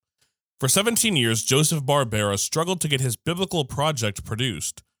For 17 years, Joseph Barbera struggled to get his biblical project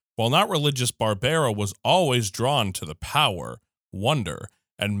produced. While not religious, Barbera was always drawn to the power, wonder,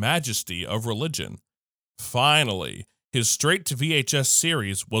 and majesty of religion. Finally, his straight-to-VHS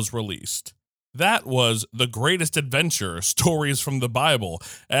series was released. That was The Greatest Adventure, Stories from the Bible,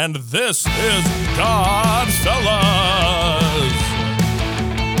 and this is Godfellas!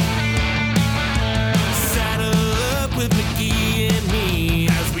 Saddle up with Mickey and me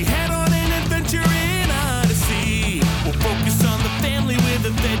as we head on an adventure in Odyssey. We'll focus on the family with a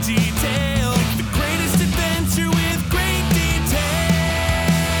veggie tale. The greatest adventure with great detail.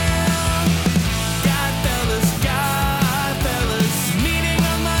 Godfellas, meeting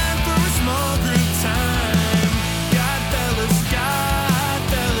online for a small group time. Godfellas,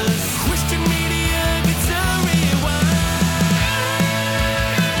 Christian media gets a rewind.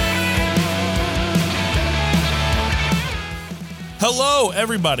 Hello,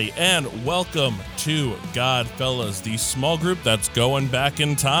 everybody, and welcome to Godfellas, the small group that's going back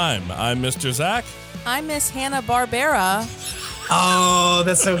in time. I'm Mr. Zach. I'm Miss Hannah Barbera. Oh,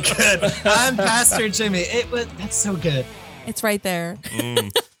 that's so good. I'm Pastor Jimmy. That's so good. It's right there.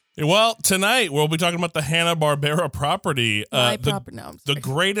 Well, tonight we'll be talking about the Hanna-Barbera property. The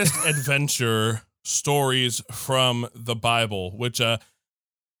greatest adventure stories from the Bible, which,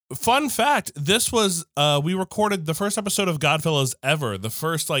 fun fact, this was, we recorded the first episode of Godfellas ever. The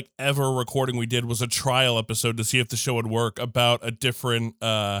first, ever recording we did was a trial episode to see if the show would work about a different,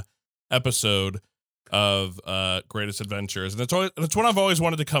 episode of, Greatest Adventures. And it's one I've always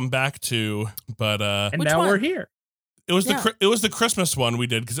wanted to come back to, but, And Which now one? we're here. it was the Christmas one we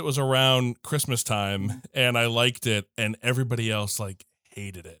did because it was around Christmas time, and I liked it, and everybody else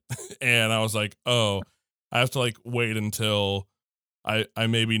hated it, and I was like, oh, I have to wait until I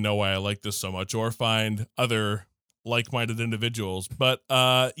maybe know why I like this so much, or find other like-minded individuals. But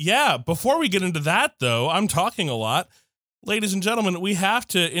yeah, before we get into that though, I'm talking a lot. Ladies and gentlemen, we have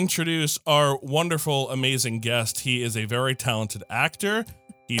to introduce our wonderful, amazing guest. He is a very talented actor.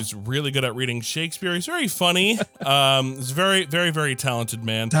 He's really good at reading Shakespeare. He's very funny. He's a very, very, very talented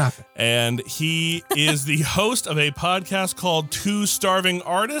man. And he is the host of a podcast called Two Starving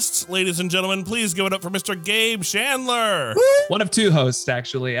Artists. Ladies and gentlemen, please give it up for Mr. Gabe Chandler. One of two hosts,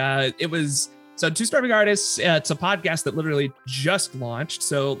 actually. Two Starving Artists. It's a podcast that literally just launched.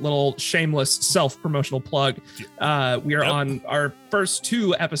 So little shameless self-promotional plug. We are on our first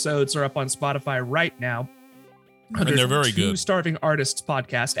two episodes are up on Spotify right now. And they're very good. Two Starving Artists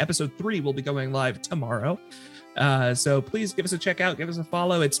podcast. Episode 3 will be going live tomorrow. So please give us a check out. Give us a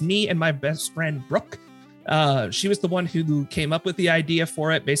follow. It's me and my best friend, Brooke. She was the one who came up with the idea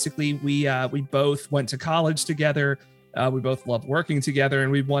for it. Basically, we both went to college together. We both love working together,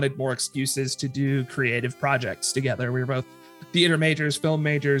 and we wanted more excuses to do creative projects together. We were both theater majors, film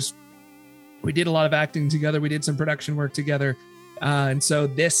majors. We did a lot of acting together. We did some production work together. And so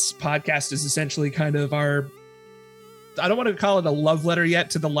this podcast is essentially kind of our, I don't want to call it a love letter yet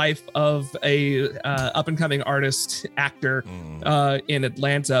to the life of a up-and-coming artist, actor in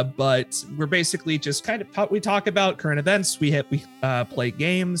Atlanta, but we're basically just kind of, we talk about current events. We play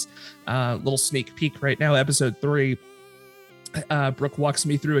games. Little sneak peek right now, episode 3. Brooke walks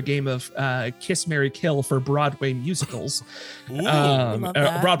me through a game of Kiss, Marry, Kill for Broadway musicals,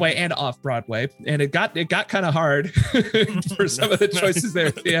 Broadway and off Broadway, and it got kind of hard for some of the choices there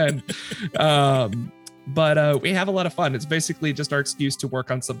at the end. But we have a lot of fun. It's basically just our excuse to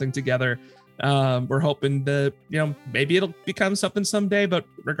work on something together. We're hoping that, maybe it'll become something someday, but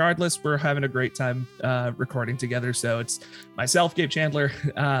regardless, we're having a great time recording together. So it's myself, Gabe Chandler,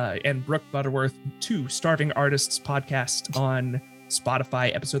 and Brooke Butterworth, Two Starving Artists podcast on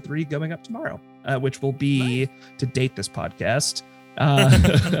Spotify, episode 3 going up tomorrow, which will be, to date this podcast,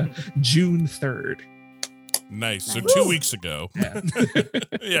 June 3rd. Nice. So 2 weeks ago.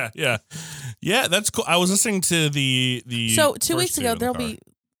 Yeah. Yeah, that's cool. I was listening to the So 2 first weeks two ago, in the there'll car. be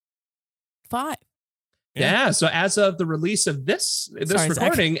 5. Yeah. So as of the release of this Sorry, Zach.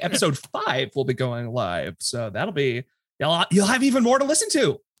 recording, episode 5 will be going live. So that'll be, you'll have even more to listen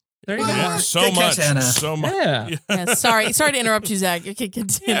to. There you Yeah, go. so Good much. catch, Hannah. So much. Yeah. Yeah, sorry to interrupt you, Zach. You can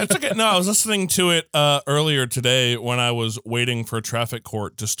continue. Yeah, it's okay. No, I was listening to it earlier today when I was waiting for traffic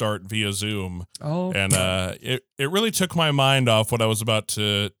court to start via Zoom, Oh, and it really took my mind off what I was about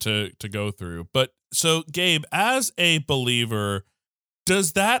to go through. But so, Gabe, as a believer,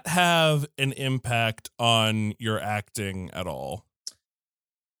 does that have an impact on your acting at all?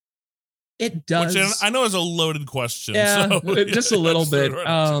 it does. Which I know is a loaded question. Yeah, so, just a little that's bit. sort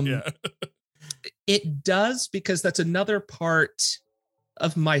of- yeah. It does, because that's another part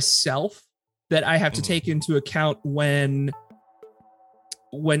of myself that I have to take into account when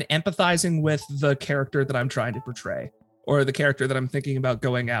when empathizing with the character that I'm trying to portray, or the character that I'm thinking about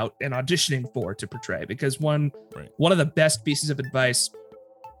going out and auditioning for to portray. Because one of the best pieces of advice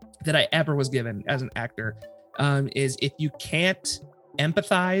that I ever was given as an actor is if you can't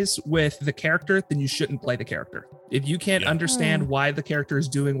empathize with the character, then you shouldn't play the character. If you can't understand why the character is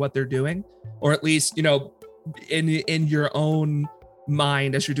doing what they're doing, or at least, you know, in your own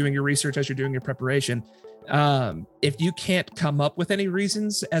mind as you're doing your research, as you're doing your preparation, if you can't come up with any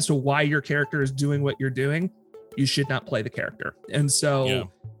reasons as to why your character is doing what you're doing, you should not play the character. And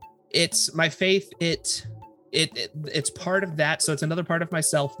so it's my faith. It's part of that. So it's another part of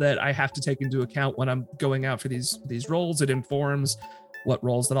myself that I have to take into account when I'm going out for these roles. It informs what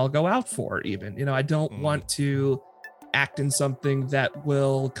roles that I'll go out for even. You know, I don't want to act in something that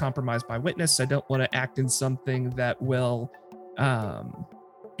will compromise my witness. I don't want to act in something that will,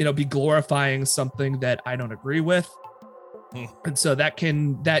 you know, be glorifying something that I don't agree with. And so that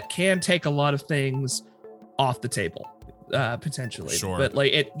can take a lot of things off the table. Potentially, Sure. But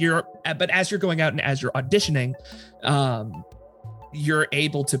but as you're going out and as you're auditioning, you're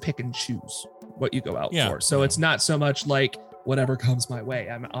able to pick and choose what you go out for. So it's not so much like whatever comes my way,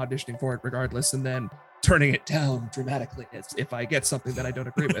 I'm auditioning for it regardless, and then turning it down dramatically if I get something that I don't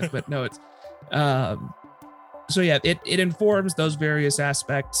agree with. But no, it's so yeah, it informs those various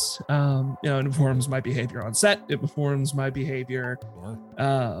aspects. You know, it informs my behavior on set. It informs my behavior,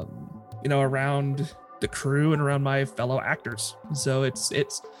 you know, around the crew and around my fellow actors. So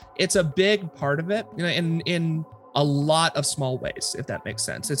it's a big part of it, you know, in a lot of small ways, if that makes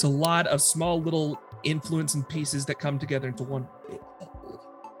sense. It's a lot of small little influence and pieces that come together into one big whole.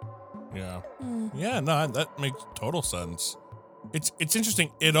 Yeah, no, that makes total sense. It's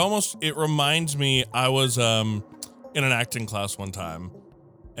interesting. It reminds me, I was in an acting class one time,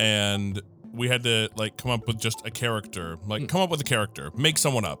 and we had to like come up with just a character, make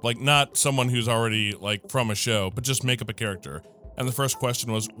someone up, like not someone who's already like from a show, but just make up a character. And the first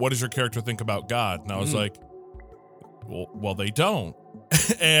question was, what does your character think about God? And I was like, well, they don't.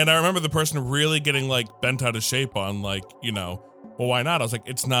 And I remember the person really getting like bent out of shape on like, you know, well, why not? I was like,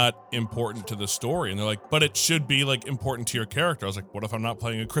 it's not important to the story. And they're like, but it should be like important to your character. I was like, what if I'm not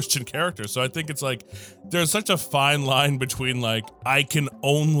playing a Christian character? So I think it's like, there's such a fine line between like, I can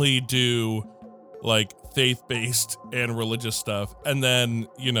only do like faith-based and religious stuff. And then,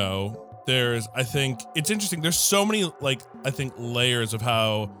 you know, I think it's interesting. There's so many like, I think layers of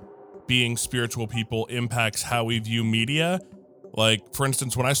how being spiritual people impacts how we view media. Like, for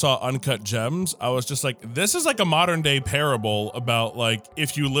instance, when I saw Uncut Gems, I was just like, this is like a modern day parable about like,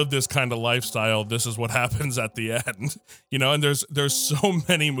 if you live this kind of lifestyle, this is what happens at the end, you know? And there's so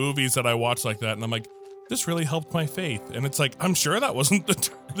many movies that I watch like that. And I'm like, this really helped my faith. And it's like, I'm sure that wasn't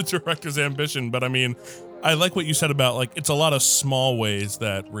the director's ambition, but I mean, I like what you said about like, it's a lot of small ways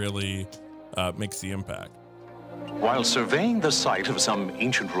that really makes the impact. While surveying the site of some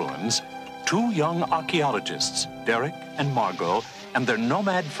ancient ruins, two young archaeologists, Derek and Margot, and their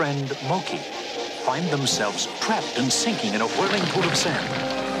nomad friend, Moki, find themselves trapped and sinking in a whirling pool of sand.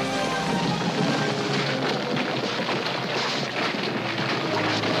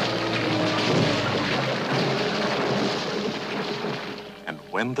 And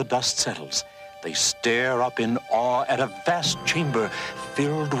when the dust settles, they stare up in awe at a vast chamber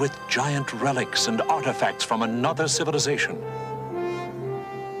filled with giant relics and artifacts from another civilization.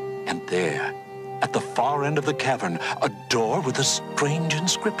 And there, at the far end of the cavern, a door with a strange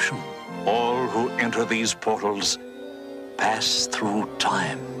inscription. All who enter these portals pass through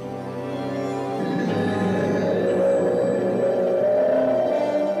time.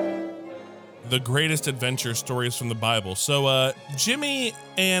 The greatest adventure stories from the Bible. So, Jimmy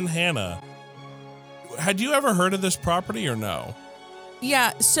and Hannah, had you ever heard of this property or no?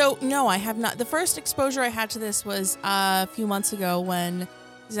 Yeah, so no, I have not. The first exposure I had to this was a few months ago when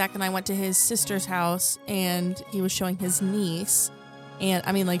Zach and I went to his sister's house and he was showing his niece. And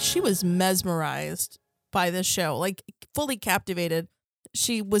I mean, like, she was mesmerized by this show, like fully captivated.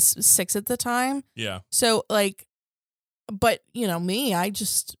 She was 6 at the time. Yeah. So like, but you know, me, I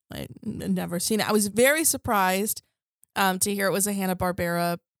never seen it. I was very surprised to hear it was a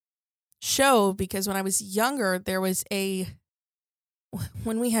Hanna-Barbera show, because when I was younger, there was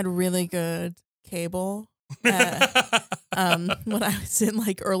when we had really good cable, when I was in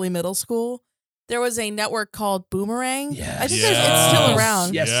like early middle school, there was a network called Boomerang. Yes. I think it's still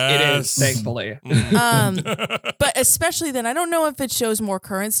around. Yes, it is, thankfully. But especially then, I don't know if it shows more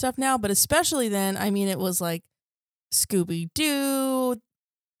current stuff now, but especially then, I mean, it was like Scooby-Doo,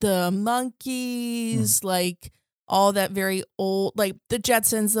 the Monkees, like all that very old, like the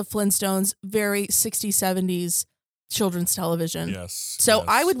Jetsons, the Flintstones, very 60s, 70s children's television. Yes. So yes.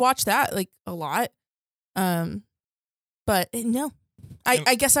 I would watch that like a lot. But no,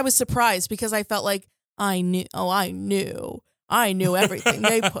 I guess I was surprised because I felt like I knew everything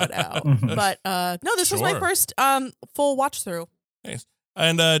they put out. But no, this was my Sure. first full watch through. Nice.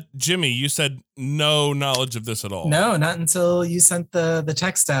 And Jimmy, you said no knowledge of this at all. No, not until you sent the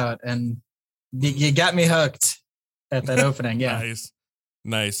text out, and you got me hooked at that opening. Yeah.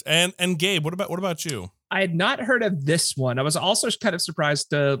 Nice. And Gabe, what about you? I had not heard of this one. I was also kind of surprised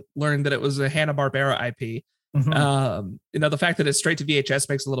to learn that it was a Hanna-Barbera IP. Mhm. The fact that it's straight to VHS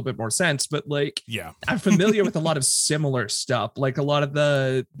makes a little bit more sense, but like, Yeah. I'm familiar with a lot of similar stuff. Like a lot of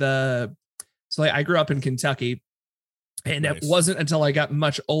so like I grew up in Kentucky, and Nice. it wasn't until I got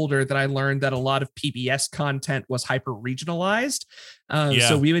much older that I learned that a lot of PBS content was hyper regionalized. Yeah.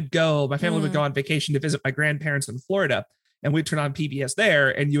 So my family would go on vacation to visit my grandparents in Florida, and we'd turn on PBS there,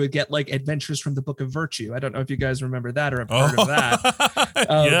 and you would get like Adventures from the Book of Virtue. I don't know if you guys remember that or have heard of that.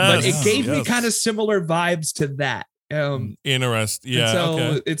 But it gave me kind of similar vibes to that. Interest. And Yeah.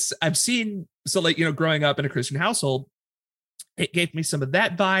 so okay. growing up in a Christian household, it gave me some of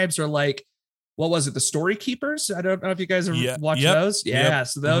that vibes, or like, what was it? The Story Keepers. I don't know if you guys have watched those. Yeah. Yep.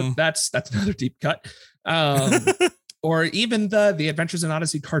 So that's another deep cut. Or even the Adventures in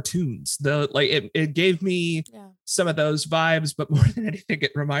Odyssey cartoons. It gave me some of those vibes, but more than anything,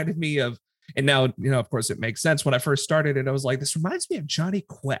 it reminded me of, and now, of course it makes sense. When I first started it, I was like, this reminds me of Johnny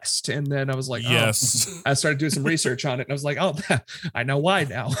Quest. And then I was like, yes. I started doing some research on it, and I was like, oh, I know why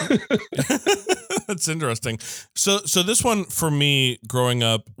now. That's interesting. So this one for me growing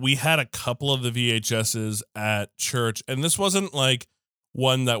up, we had a couple of the VHSs at church, and this wasn't like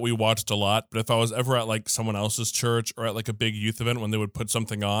one that we watched a lot, but if I was ever at like someone else's church or at like a big youth event when they would put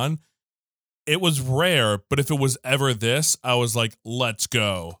something on, it was rare, but if it was ever this, I was like, let's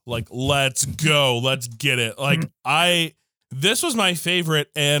go. Like, let's go. Let's get it. Like this was my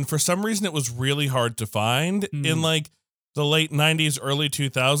favorite, and for some reason it was really hard to find in like the late 90s, early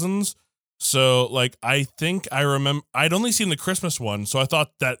 2000s. So like, I think I remember I'd only seen the Christmas one, so I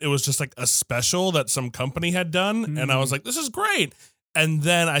thought that it was just like a special that some company had done, and I was like, this is great. And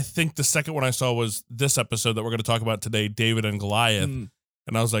then I think the second one I saw was this episode that we're going to talk about today, David and Goliath.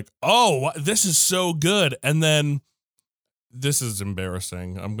 And I was like, oh, this is so good. And then this is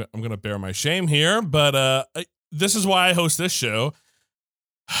embarrassing. I'm going to bear my shame here, but this is why I host this show.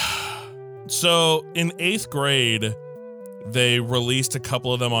 So in 8th grade, they released a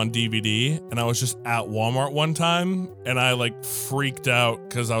couple of them on DVD, and I was just at Walmart one time, and I like freaked out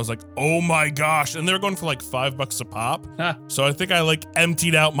because I was like, oh my gosh. And they were going for like $5 a pop. So I think I like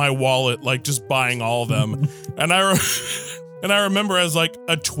emptied out my wallet, like just buying all of them. And I remember as like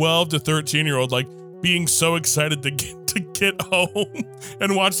a 12 to 13-year-old, like being so excited to get home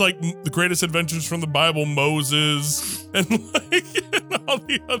and watch like the Greatest Adventures from the Bible, Moses, and like and all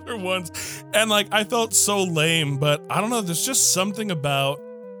the other ones. And like I felt so lame, but I don't know, there's just something about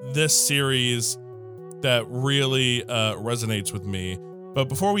this series that really resonates with me. But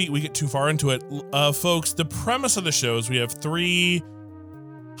before we get too far into it, folks, the premise of the show is we have 3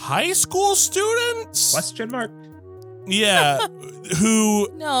 high school students? Question mark. Yeah. Who...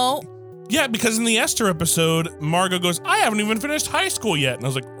 No. Yeah, because in the Esther episode, Margot goes, I haven't even finished high school yet. And I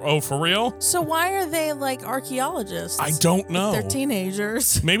was like, oh, for real? So why are they like archaeologists? I don't know. They're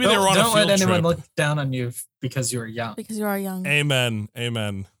teenagers. Maybe they were on a Don't field let anyone trip. look down on you because you are young. Because you are young. Amen.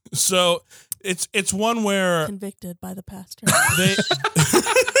 Amen. So it's one where Convicted by the pastor.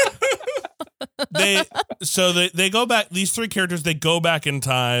 they go back, these 3 characters, they go back in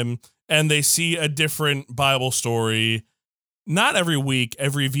time and they see a different Bible story. Not every week,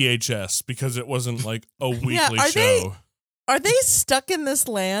 every VHS, because it wasn't like a weekly show. Are they stuck in this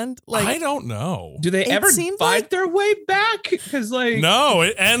land? Like, I don't know. Do they It ever seemed find like- their way back? Because like, No,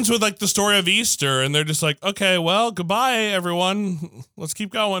 it ends with like the story of Easter, and they're just like, okay, well, goodbye, everyone. Let's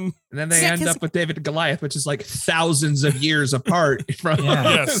keep going. and then they Yeah, end 'cause- up with David and Goliath, which is like thousands of years apart from.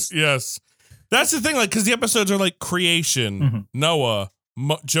 Yeah. Yes. That's the thing, like, because the episodes are like creation, Noah,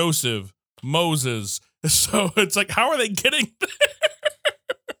 Joseph, Moses. So it's like, how are they getting there?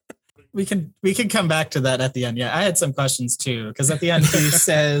 We can come back to that at the end. Yeah, I had some questions too, because at the end he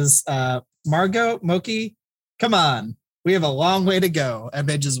says, Margot, Moki, come on, we have a long way to go. And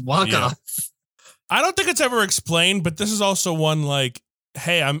they just walk off. I don't think it's ever explained, but this is also one like,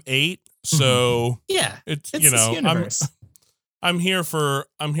 hey, I'm 8, so Yeah, it's it's you this know, universe. I'm here for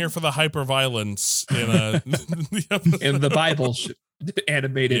the hyper violence in a in the Bible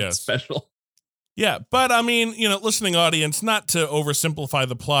animated Yes. special. Yeah, but I mean, listening audience, not to oversimplify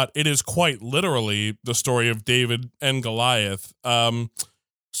the plot, it is quite literally the story of David and Goliath.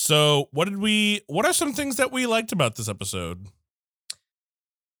 So what are some things that we liked about this episode?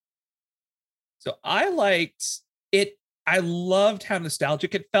 So I liked it. I loved how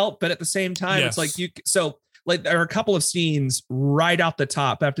nostalgic it felt, but at the same time, it's like there are a couple of scenes right off the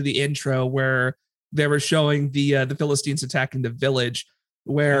top after the intro where they were showing the Philistines attacking the village,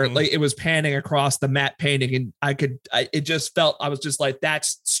 where like it was panning across the matte painting, and I was just like,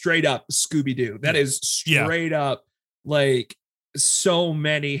 that's straight up Scooby-Doo. That is straight up like so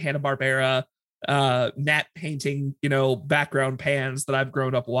many Hanna-Barbera matte painting, background pans that I've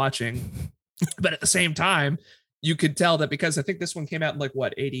grown up watching. But at the same time, you could tell that because I think this one came out in like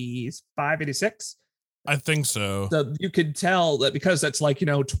what, 85, 86? I think so. So you could tell that because that's like,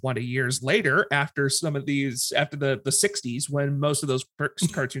 20 years later after some of these, after the 60s, when most of those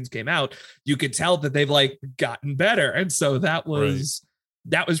cartoons came out, you could tell that they've like gotten better. And so that was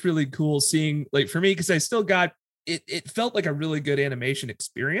really cool seeing, like, for me, because I still got it felt like a really good animation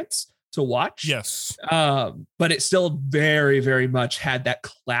experience to watch. Yes. But it still very, very much had that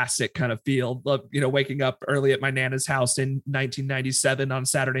classic kind of feel of, waking up early at my Nana's house in 1997 on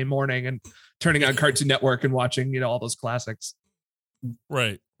Saturday morning and turning on Cartoon Network and watching, all those classics.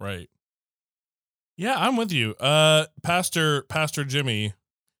 Right. Yeah, I'm with you. Pastor Jimmy.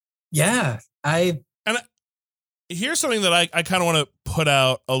 Yeah, Here's something that I kind of want to put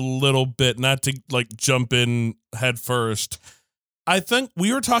out a little bit, not to like jump in head first. I think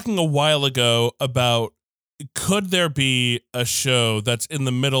we were talking a while ago about, could there be a show that's in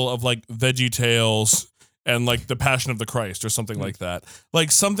the middle of like VeggieTales and like The Passion of the Christ or something like that?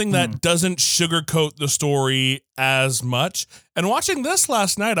 Like something that doesn't sugarcoat the story as much. And watching this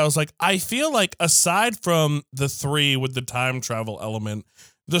last night, I was like, I feel like aside from the 3 with the time travel element,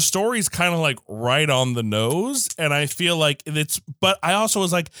 the story's kind of like right on the nose. And I feel like but I also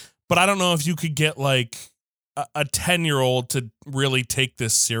was like, but I don't know if you could get like a 10-year-old to really take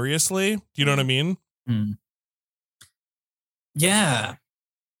this seriously. Do you know what I mean? Yeah.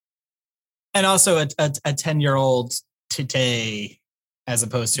 And also a 10-year-old today, as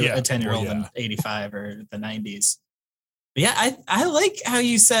opposed to a 10-year-old in 85 or the 90s. But yeah, I like how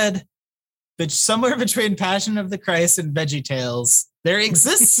you said that somewhere between Passion of the Christ and VeggieTales, there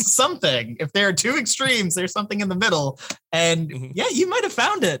exists something. If there are two extremes, there's something in the middle. And yeah, you might have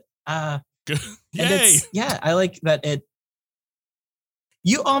found it. Yay. I like that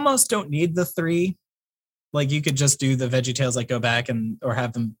you almost don't need the 3. Like you could just do the VeggieTales, like go back or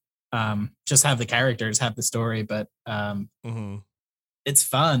have them just have the characters have the story, but it's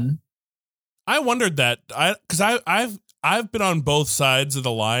fun. I wondered that because I've been on both sides of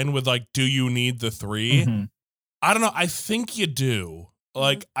the line with like, do you need the 3? I don't know. I think you do.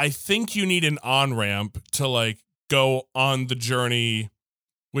 Like, I think you need an on-ramp to like go on the journey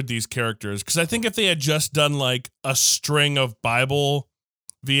with these characters. Because I think if they had just done like a string of Bible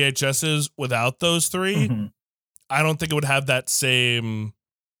VHSs without those 3, I don't think it would have that same.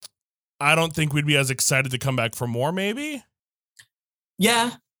 I don't think we'd be as excited to come back for more, maybe. Yeah.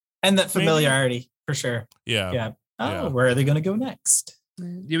 And that familiarity for sure. Yeah. Oh, where are they going to go next?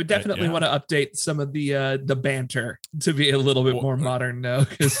 You would definitely want to update some of the banter to be a little bit more modern now.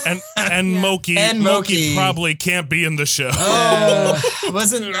 And Moki probably can't be in the show. I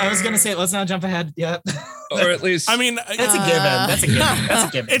was going to say, let's not jump ahead yet. Or at least, I mean, that's a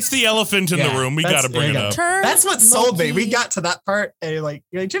given. It's the elephant in the room. We got to bring it up. That's what sold me. We got to that part, and you're like,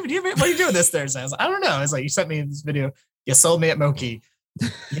 Jimmy, what are you doing this Thursday? I was like, I don't know. I was like, you sent me this video. You sold me at Moki.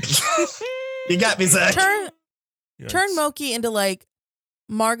 You got me, Zach. Turn Moki into like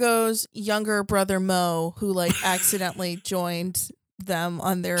Margot's younger brother Mo, who like accidentally joined them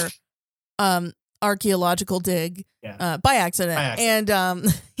on their archaeological dig by accident.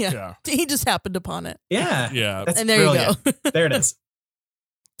 And he just happened upon it. Yeah. That's and there brilliant. you go. There it is.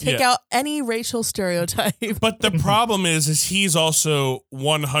 Take out any racial stereotype. But the problem is he's also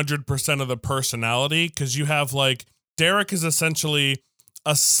 100% of the personality, because you have like Derek is essentially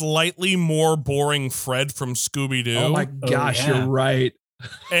a slightly more boring Fred from Scooby-Doo. Oh my gosh, you're right.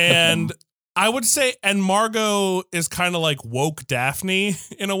 And I would say, and Margot is kind of like woke Daphne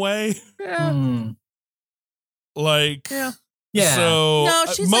in a way. Like, so no,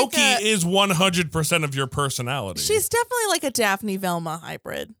 she's Moki like is 100% of your personality. She's definitely like a Daphne Velma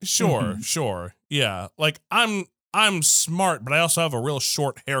hybrid. Sure. Yeah. Like I'm smart, but I also have a real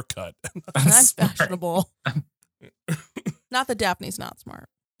short haircut. That's fashionable. Not that Daphne's not smart.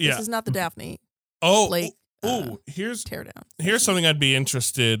 Yeah. This is not the Daphne. Here's teardown. Here's something I'd be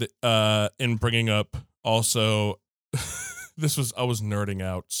interested in bringing up. Also, I was nerding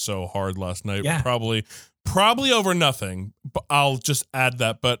out so hard last night. Yeah. Probably over nothing. But I'll just add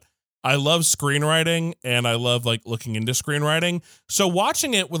that. But I love screenwriting and I love like looking into screenwriting. So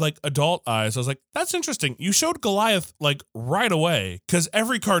watching it with like adult eyes, I was like, that's interesting. You showed Goliath like right away, because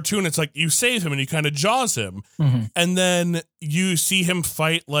every cartoon, it's like you save him and you kind of jaws him. And then you see him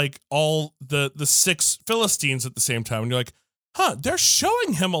fight like all the 6 Philistines at the same time. And you're like, huh, they're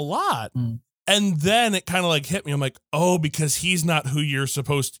showing him a lot. And then it kind of like hit me. I'm like, oh, because he's not who you're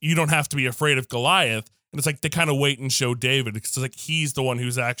supposed to, you don't have to be afraid of Goliath. And it's like they kind of wait and show David, because it's like he's the one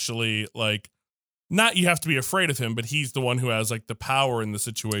who's actually like, not you have to be afraid of him, but he's the one who has like the power in the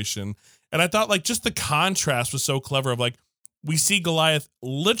situation. And I thought like just the contrast was so clever of like, we see Goliath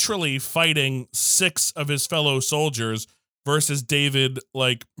literally fighting 6 of his fellow soldiers versus David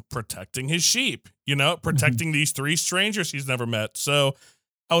like protecting his sheep, you know, protecting these 3 strangers he's never met. So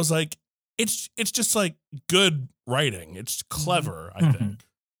I was like, it's just like good writing. It's clever, I think.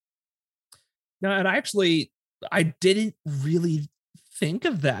 No, and I didn't really think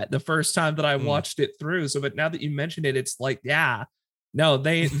of that the first time that I watched it through. So, but now that you mentioned it, it's like, yeah, no,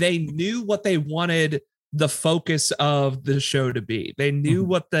 they knew what they wanted the focus of the show to be. They knew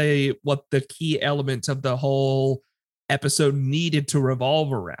what the key elements of the whole episode needed to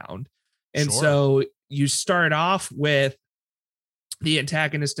revolve around. And so you start off with the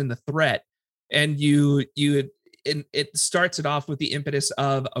antagonist and the threat, and it starts it off with the impetus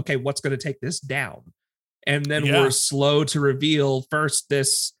of, okay, what's going to take this down? And then we're slow to reveal first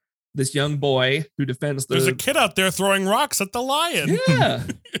this young boy who defends There's a kid out there throwing rocks at the lion. Yeah.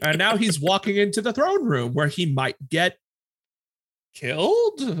 And now he's walking into the throne room where he might get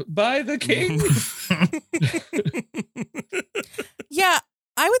killed by the king. Yeah,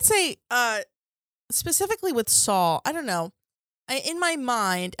 I would say specifically with Saul, I don't know. In my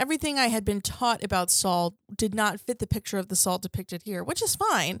mind, everything I had been taught about Saul did not fit the picture of the Saul depicted here, which is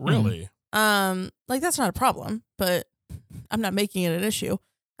fine. Really? Like that's not a problem, but I'm not making it an issue.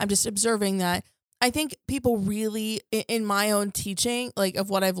 I'm just observing that I think people really, in my own teaching, like of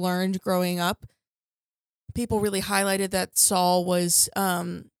what I've learned growing up, people really highlighted that Saul was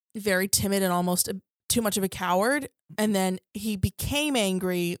very timid and almost too much of a coward. And then he became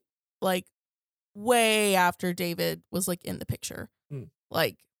angry, like, way after David was like in the picture.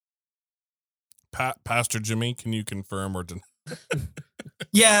 Like Pastor Jimmy, can you confirm or deny?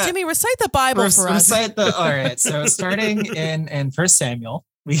 Yeah. Jimmy, recite the Bible for us. All right. So starting in 1 Samuel,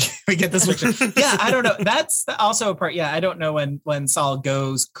 we get this picture. Yeah, I don't know. That's also a part. Yeah, I don't know when Saul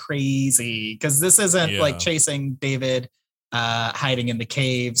goes crazy, because this isn't like chasing David, hiding in the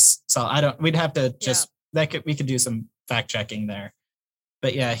caves. So we'd have to just we could do some fact checking there.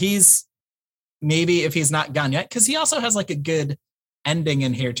 But yeah, he's maybe if he's not gone yet, because he also has like a good ending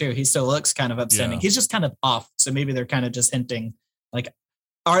in here too. He still looks kind of upstanding. He's just kind of off. So maybe they're kind of just hinting like,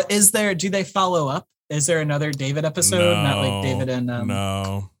 do they follow up? Is there another David episode? No, not like David and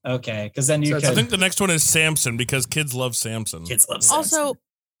no. Okay, because then you could. I think the next one is Samson, because kids love Samson. Kids love Samson. Also,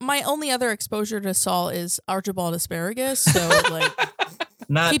 my only other exposure to Saul is Archibald Asparagus. So like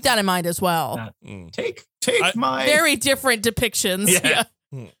keep that in mind as well. Take my very different depictions. Yeah.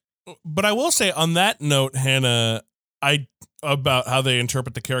 But I will say on that note, Hannah, about how they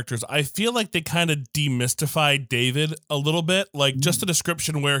interpret the characters, I feel like they kind of demystified David a little bit. Like just a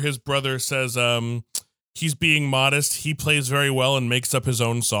description where his brother says he's being modest, he plays very well and makes up his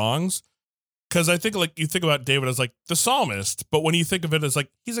own songs. Because I think like you think about David as like the psalmist, but when you think of it as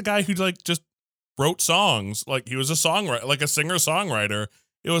like he's a guy who like just wrote songs, like he was a songwriter, like a singer-songwriter.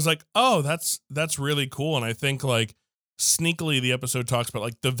 It was like, oh, that's really cool. And I think like sneakily the episode talks about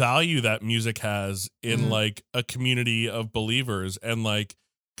like the value that music has in like a community of believers. And like,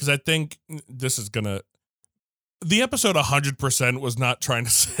 because I think the episode 100% was not trying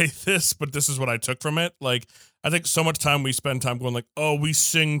to say this, but this is what I took from it. Like, I think so much time we spend time going like, oh, we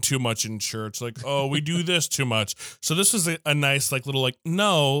sing too much in church, like, oh, we do this too much. So this is a nice like little like,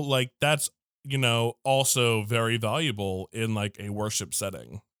 no, like that's, you know, also very valuable in like a worship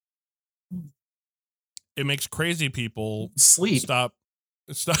setting. It makes crazy people stop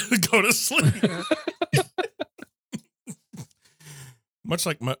go to sleep.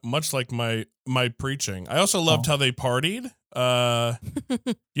 much like my preaching. I also loved how they partied.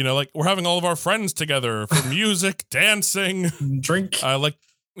 You know, like we're having all of our friends together for music, dancing, drink. I like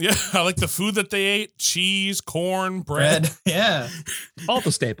the food that they ate: cheese, corn, bread. Yeah, all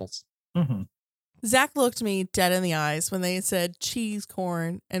the staples. Zach looked me dead in the eyes when they said cheese,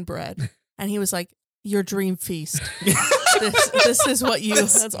 corn, and bread, and he was like, your dream feast. This is what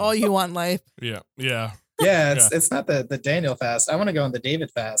that's all you want in life. Yeah. It's not the Daniel fast. I want to go on the David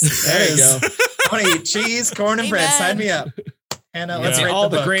fast. There you go. I want to eat cheese, corn, and bread. Sign me up. Hannah, let's rate all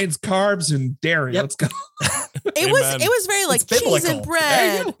the book. grains, carbs, and dairy. Yep. Let's go. It was very like It's cheese and biblical.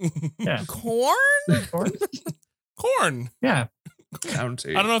 bread, Yeah. corn. Corn. Yeah.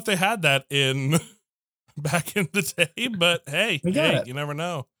 County. I don't know if they had that in back in the day, but hey, We got it. you never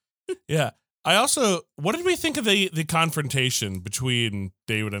know. Yeah. I also, what did we think of the confrontation between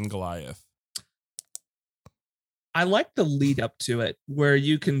David and Goliath? I like the lead up to it, where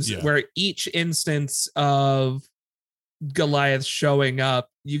you can Yeah. where each instance of Goliath showing up,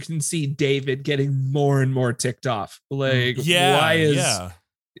 you can see David getting more and more ticked off. Like, why is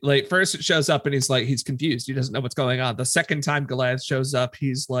like first it shows up and he's confused. He doesn't know what's going on. The second time Goliath shows up,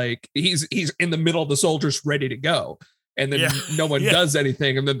 he's in the middle of the soldiers ready to go. And then no one does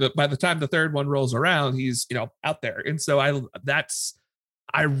anything. And then by the time the third one rolls around, he's, out there. And so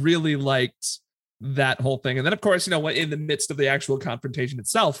I really liked that whole thing. And then of course, in the midst of the actual confrontation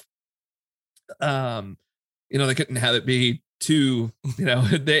itself, they couldn't have it be too,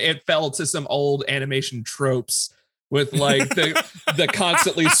 it fell to some old animation tropes with like the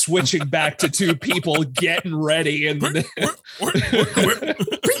constantly switching back to two people getting ready and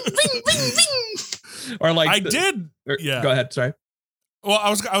or like go ahead, sorry. Well, I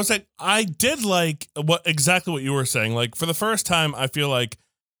was like, I did like exactly what you were saying. Like for the first time, I feel like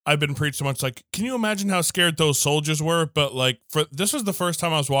I've been preached so much. Like, can you imagine how scared those soldiers were? But like, this was the first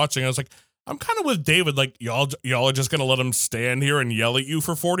time I was watching. I was like, I'm kind of with David. Like, y'all are just gonna let him stand here and yell at you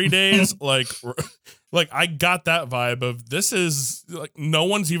for 40 days. like I got that vibe of this is like no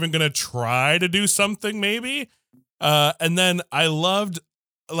one's even gonna try to do something. Maybe. And then I loved.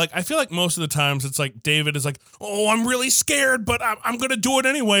 Like, I feel like most of the times it's like David is like, oh, I'm really scared, but I'm going to do it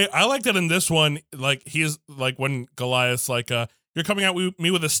anyway. I like that in this one. Like, he's like when Goliath's like, you're coming at me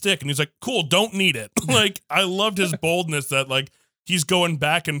with a stick. And he's like, cool, don't need it. Like, I loved his boldness that like he's going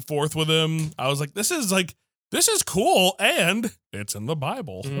back and forth with him. I was like, this is cool. And it's in the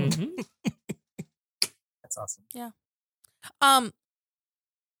Bible. Mm-hmm. That's awesome. Yeah.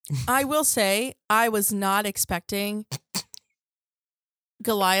 I will say I was not expecting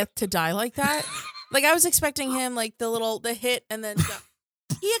Goliath to die like that. Like I was expecting him like the hit and then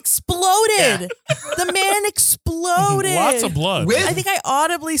he exploded. Yeah. The man exploded. Lots of blood. I think I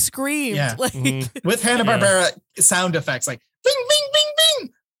audibly screamed. Yeah. Like With Hanna-Barbera sound effects like bing, bing, bing,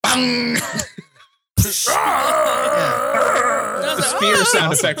 bing, bang. The spear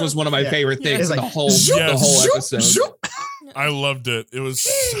sound effect was one of my favorite things in It's the like, whole zoop, the whole zoop, episode. zoop. I loved it. It was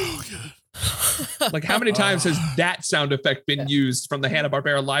so good. Like how many times has that sound effect been used from the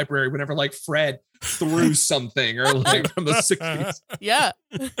Hanna-Barbera library whenever like Fred threw something or like from the 60s? yeah.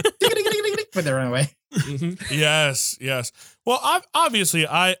 When they run away. Mm-hmm. Yes. Well, obviously,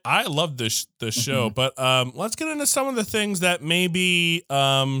 I love this show, but let's get into some of the things that maybe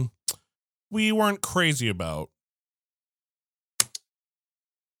we weren't crazy about.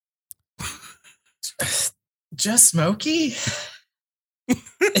 Just Smokey?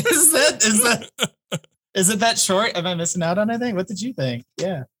 Is it that short? Am I missing out on anything? What did you think?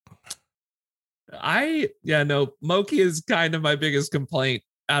 Yeah. Moki is kind of my biggest complaint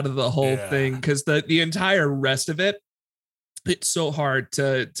out of the whole thing because the entire rest of it, it's so hard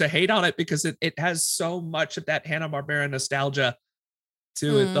to hate on it because it has so much of that Hanna-Barbera nostalgia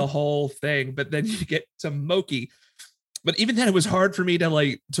to it, the whole thing. But then you get to Moki. But even then, it was hard for me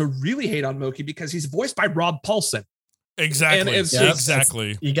to really hate on Moki because he's voiced by Rob Paulsen. Exactly. And it's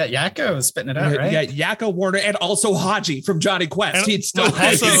exactly. You got Yakko spitting it out, right? Yeah, Yakko Warner and also Haji from Johnny Quest. And He's still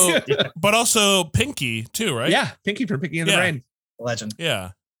but also Pinky too, right? Yeah, Pinky from Pinky and the Brain. Legend.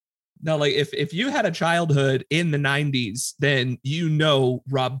 Yeah. No, like if you had a childhood in the 90s, then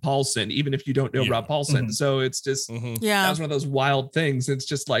Rob Paulsen, even if you don't know Rob Paulsen. Mhm. So it's just that was one of those wild things. It's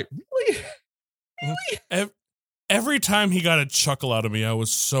just like, really? Every time he got a chuckle out of me, I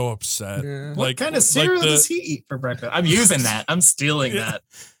was so upset. Yeah. What kind of cereal does he eat for breakfast? I'm using that. I'm stealing that.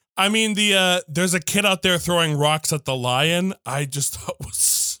 I mean, there's a kid out there throwing rocks at the lion. I just thought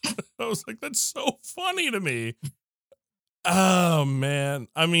I was like, that's so funny to me. Oh man.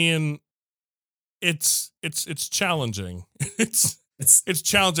 I mean, it's challenging. It's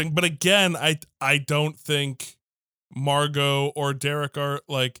challenging. But again, I don't think Margot or Derek are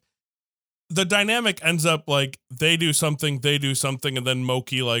like, the dynamic ends up like they do something, and then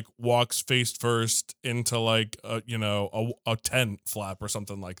Moki like walks face first into like a tent flap or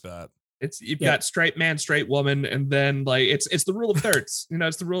something like that. You've got straight man, straight woman, and then like it's the rule of thirds.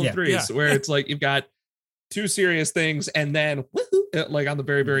 It's the rule of threes where it's like you've got two serious things and then like on the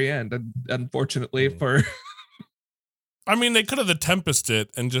very, very end. And unfortunately for I mean, they could have the Tempest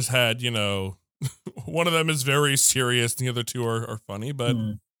it and just had, one of them is very serious and the other two are funny, but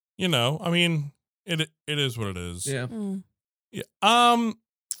I mean, it is what it is. Yeah. Yeah.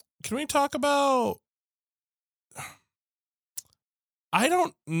 Can we talk about I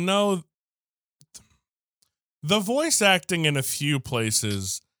don't know. The voice acting in a few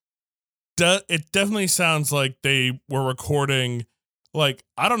places, it definitely sounds like they were recording, like,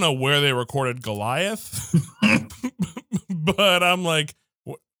 I don't know where they recorded Goliath, but I'm like,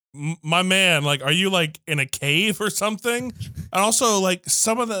 my man, like, are you like in a cave or something? And also, like,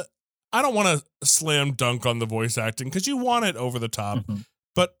 some of the, I don't want to slam dunk on the voice acting because you want it over the top,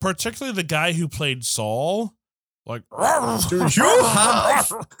 but particularly the guy who played Saul, like,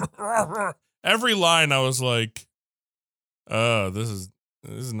 every line I was like, this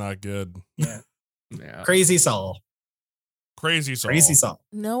is not good. Yeah. Yeah. Crazy Saul. Crazy Saul. Crazy Saul.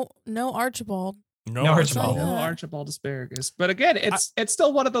 No Archibald. No, No Archibald. No Archibald Asparagus. But again, it's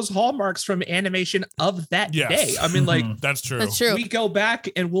still one of those hallmarks from animation of that Yes. day. I mean, like, That's true. That's true. we go back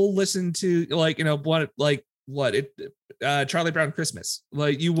and we'll listen to, like, you know, Charlie Brown Christmas.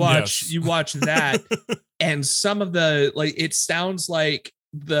 Like, you watch that, and some of the, like, it sounds like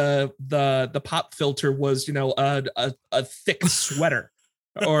the pop filter was, you know, a thick sweater.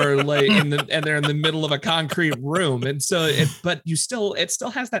 Or like and they're in the middle of a concrete room, and so it still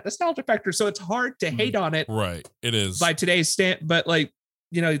has that nostalgia factor, so it's hard to hate on it, Right, it is. by today's stand. But, like,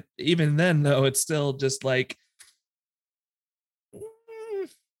 you know, even then though, it's still just like,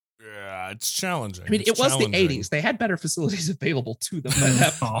 Yeah, it's challenging. I mean, It's it was challenging. the 80s. They had better facilities available to them by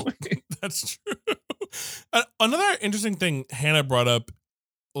that point. That's true. Another interesting thing Hannah brought up,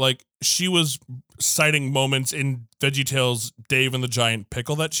 like, she was citing moments in VeggieTales Dave and the Giant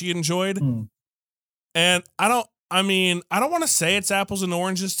Pickle that she enjoyed. And I don't want to say it's apples and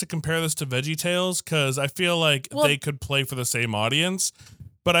oranges to compare this to VeggieTales, because I feel like they could play for the same audience.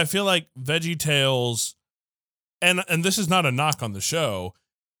 But I feel like VeggieTales, and this is not a knock on the show,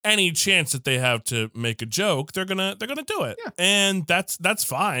 any chance that they have to make a joke, they're gonna do it. Yeah. And that's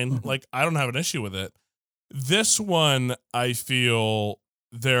fine. Like, I don't have an issue with it. This one, I feel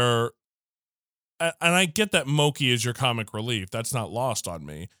and I get that Moki is your comic relief. That's not lost on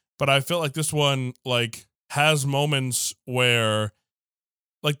me. But I feel like this one, like, has moments where,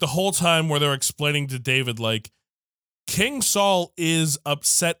 like, the whole time where they're explaining to David, like, King Saul is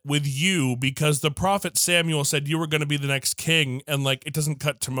upset with you because the prophet Samuel said you were going to be the next king. And, like, it doesn't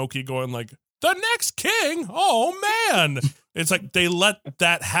cut to Moki going, like, the next king? Oh, man. It's like they let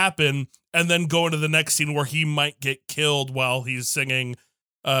that happen and then go into the next scene where he might get killed while he's singing,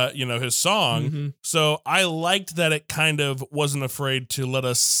 his song. So I liked that it kind of wasn't afraid to let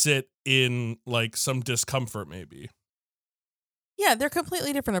us sit in, like, some discomfort, maybe. Yeah, they're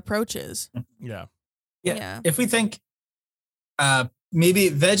completely different approaches. Yeah. Yeah. If we think maybe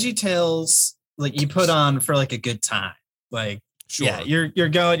VeggieTales, like, you put on for, like, a good time, like, Sure. yeah, you're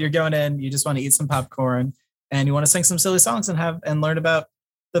going in, you just want to eat some popcorn and you want to sing some silly songs and learn about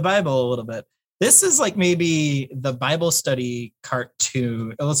the Bible a little bit. This is like maybe the Bible study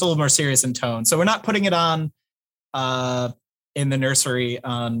cartoon. It's a little more serious in tone. So we're not putting it on in the nursery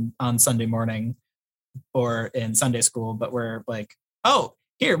on Sunday morning or in Sunday school, but we're like, oh,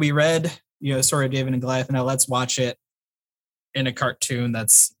 here we read, story of David and Goliath, and now let's watch it in a cartoon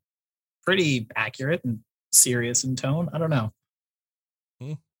that's pretty accurate and serious in tone. I don't know.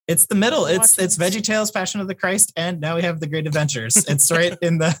 It's the middle. It's VeggieTales, Passion of the Christ, and now we have The Great Adventures. It's right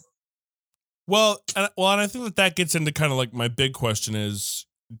in the. Well, and I think that gets into kind of like my big question is,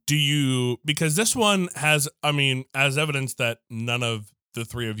 because this one has, as evidence that none of the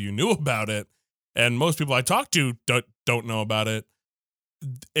three of you knew about it, and most people I talk to don't know about it.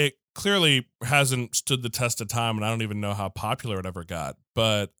 It clearly hasn't stood the test of time, and I don't even know how popular it ever got.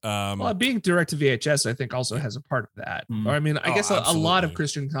 But well, being direct to VHS, I think also has a part of that. Or I guess a lot of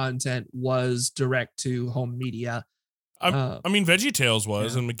Christian content was direct to home media. VeggieTales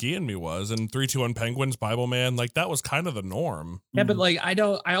was, and McGee and Me was, and 3-2-1 Penguins, Bible Man, like that was kind of the norm. Yeah, but like I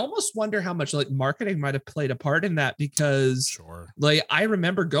almost wonder how much like marketing might have played a part in that, because like I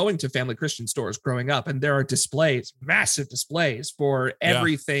remember going to family Christian stores growing up, and there are displays, massive displays for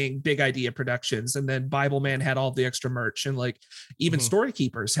everything, Big Idea Productions, and then Bible Man had all the extra merch, and like even Story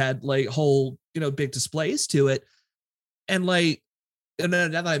Keepers had like whole big displays to it, and like. And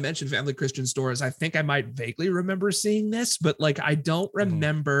then now that I mentioned family Christian stores, I think I might vaguely remember seeing this, but like I don't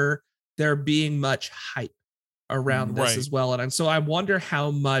remember there being much hype around this as well. And so I wonder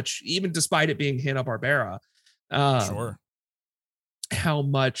how much, even despite it being Hanna-Barbera, how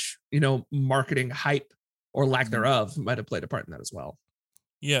much, marketing hype or lack thereof might have played a part in that as well.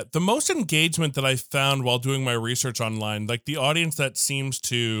 Yeah, the most engagement that I found while doing my research online, like the audience that seems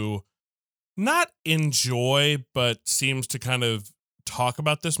to not enjoy, but seems to kind of talk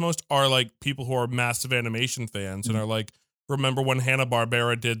about this most, are like people who are massive animation fans and are like, remember when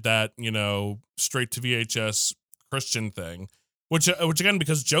Hanna-Barbera did that, straight to VHS Christian thing, Which again,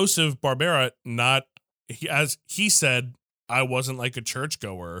 because Joseph Barbera, as he said, I wasn't like a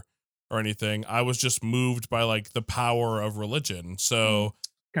churchgoer or anything. I was just moved by like the power of religion. So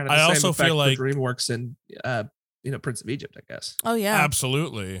Kind of the I same also effect feel like the DreamWorks and Prince of Egypt, I guess. Oh yeah.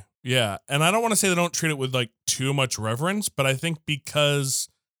 absolutely, yeah. And I don't want to say they don't treat it with like too much reverence, but I think because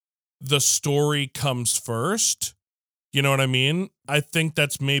the story comes first, you know what I mean? I think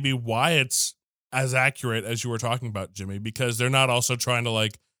that's maybe why it's as accurate as you were talking about, Jimmy, because they're not also trying to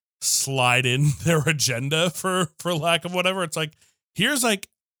like slide in their agenda for lack of whatever. It's like, here's like,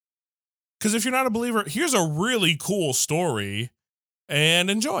 because if you're not a believer, here's a really cool story and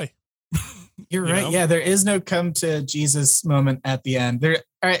enjoy. You're You right. know? Yeah, there is no come to Jesus moment at the end. All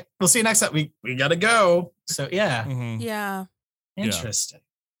right, we'll see you next time. We gotta go. So yeah, Mhm. Yeah. interesting.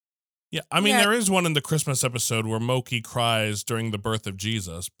 Yeah, I mean, Yeah. there is one in the Christmas episode where Moki cries during the birth of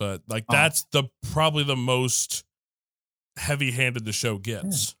Jesus, but like Oh. that's probably the most heavy-handed the show Yeah.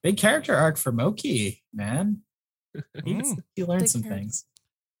 gets. Big character arc for Moki, man. Mm. He learned Big some character. things.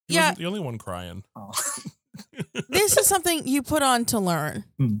 He Yeah. wasn't the only one crying. Oh. This is something you put on to learn.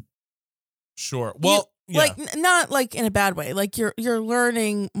 Sure. Well, yeah. Like not like in a bad way. Like you're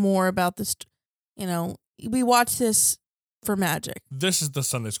learning more about this. You know, we watch this for magic. This is the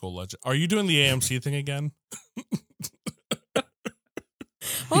Sunday school legend. Are you doing the AMC thing again?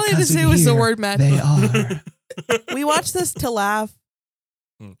 All I had to say was the word magic. They are. We watch this to laugh,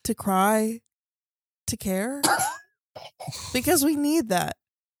 Hmm. to cry, to care, because we need that.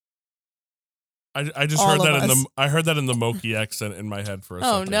 I just All heard that of in us. I heard that in the Moki accent in my head for a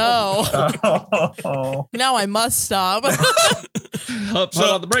Oh second. no! Now I must stop. Put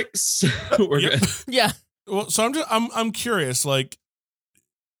So- on the brakes. We're Yep. good. Yeah. Well, so I'm curious, like,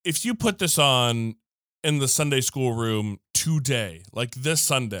 if you put this on in the Sunday school room today, like this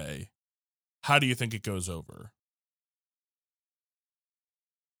Sunday, how do you think it goes over?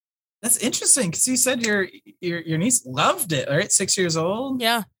 That's interesting because you said your niece loved it, right? 6 years old.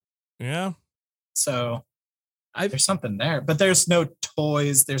 Yeah. Yeah. So there's something there, but there's no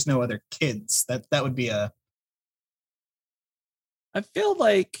toys. There's no other kids. That would be a. I feel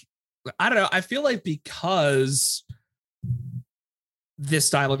like, I don't know. I feel like because this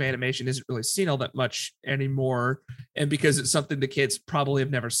style of animation isn't really seen all that much anymore, and because it's something the kids probably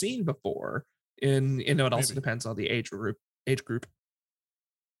have never seen before, and it also Maybe. depends on the age group.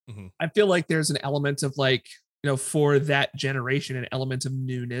 Mhm. I feel like there's an element of like, for that generation, an element of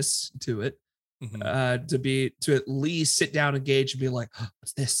newness to it. Mhm. To at least sit down, engage, and be like, oh,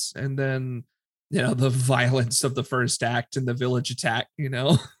 what's this? And then, the violence of the first act and the village attack,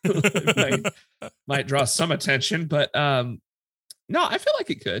 might draw some attention. But no, I feel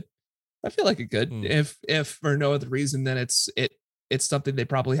like it could. Hmm. If for no other reason than it's something they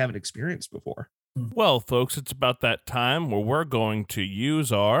probably haven't experienced before. Well, folks, it's about that time where we're going to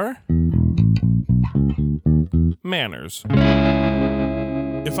use our manners.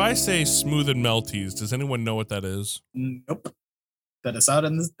 If I say smooth and melties, does anyone know what that is? Nope. But it's out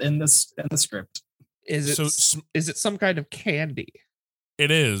in the script. Is it So is it some kind of candy?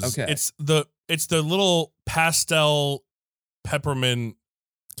 it is. Okay. It's the little pastel peppermint.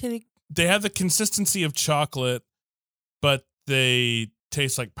 Can you? They have the consistency of chocolate, but they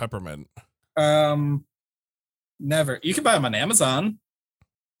taste like peppermint. Never. You can buy them on Amazon.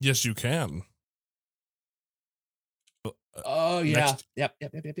 Yes, you can. Oh yeah. Next. Yep.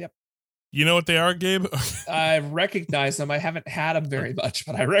 You know what they are, Gabe? I recognize them. I haven't had them very much,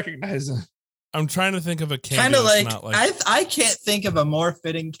 but I recognize them. I'm trying to think of a candy. Kind of that's like, not like I can't think of a more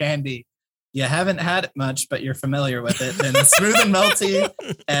fitting candy. You haven't had it much, but you're familiar with it. And smooth and melty,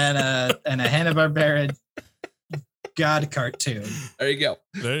 and a Hanna-Barbera God cartoon. There you go.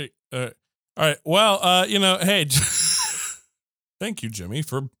 All right. Well, hey, thank you, Jimmy,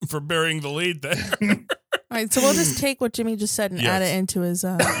 for burying the lead there. All right. So we'll just take what Jimmy just said and add Yes. it into his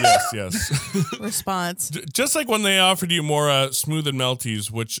yes. response. Just like when they offered you more smooth and melties,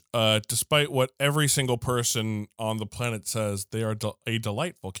 which, despite what every single person on the planet says, they are a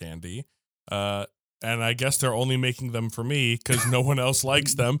delightful candy. And I guess they're only making them for me because no one else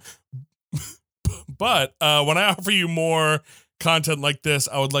likes them. But when I offer you more content like this,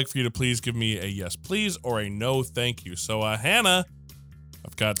 I would like for you to please give me a yes, please, or a no, thank you. So, Hannah,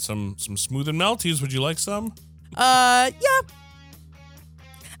 I've got some smooth and melties. Would you like some? Yeah.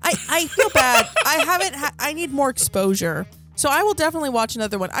 I feel bad. I haven't. I need more exposure. So I will definitely watch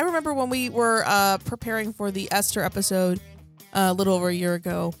another one. I remember when we were preparing for the Esther episode a little over a year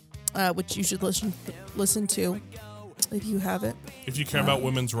ago, which you should listen to. if you have it. If you care about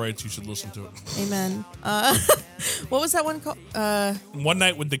women's rights, you should listen to it. Amen. What was that one called? One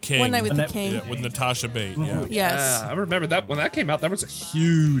Night with the King. One Night with the King. Yeah, with Natasha Bate. Yeah. Yes. I remember that when that came out. That was a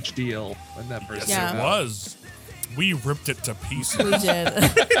huge deal when that first Yes, came it out. was. We ripped it to pieces. We did.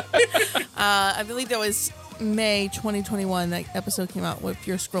 I believe that was May 2021 that episode came out if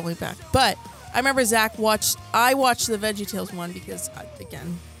you're scrolling back. But I remember I watched the VeggieTales one because,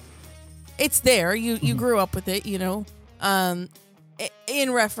 again, it's there. You grew up with it, you know,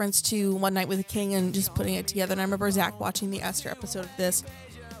 in reference to One Night with the King and just putting it together. And I remember Zach watching the Esther episode of this.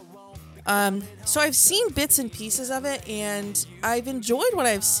 So I've seen bits and pieces of it, and I've enjoyed what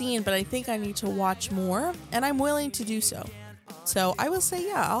I've seen, but I think I need to watch more, and I'm willing to do so. So I will say,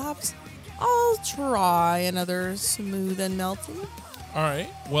 yeah, I'll try another Smooth and Melty. All right.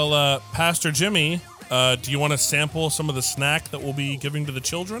 Well, Pastor Jimmy, do you want to sample some of the snack that we'll be giving to the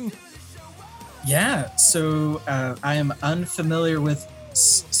children? Yeah, so I am unfamiliar with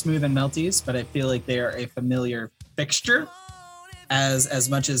Smooth and Melties, but I feel like they are a familiar fixture. As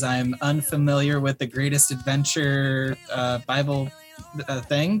much as I'm unfamiliar with the Greatest Adventure Bible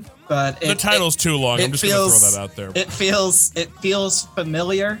thing, but The title's too long. I'm just going to throw that out there. It feels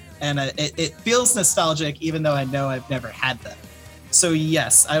familiar, and it feels nostalgic, even though I know I've never had them. So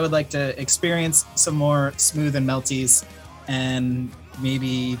yes, I would like to experience some more Smooth and Melties, and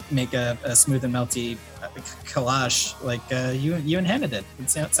maybe make a Smooth and Melty collage like you and Hannah did. It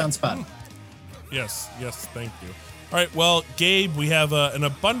sounds fun. Yes, thank you. All right, well, Gabe, we have an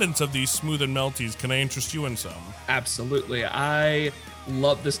abundance of these Smooth and Melties. Can I interest you in some? Absolutely. I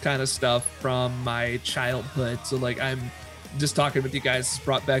love this kind of stuff from my childhood. So like I'm just talking with you guys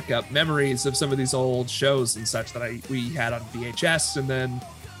brought back up memories of some of these old shows and such that we had on VHS and then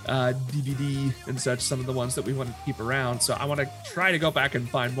DVD and such, some of the ones that we wanted to keep around. So I want to try to go back and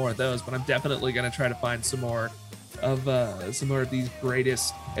find more of those, but I'm definitely going to try to find some more of these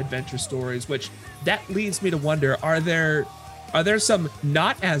greatest adventure stories, which that leads me to wonder, are there some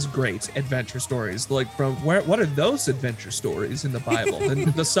not as great adventure stories? Like from what are those adventure stories in the Bible? And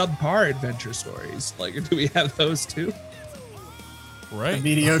the subpar adventure stories, like do we have those too? Right. The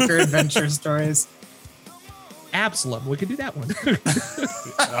mediocre adventure stories. Absalom, we could do that one.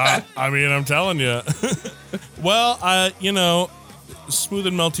 I mean, I'm telling you. Well, Smooth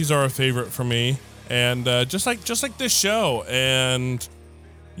and Melties are a favorite for me, and just like this show, and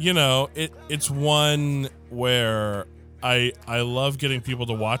it's one where I love getting people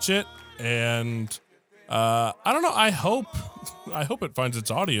to watch it, and I don't know. I hope it finds its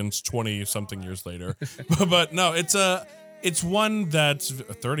audience 20 something years later, but no, it's one that's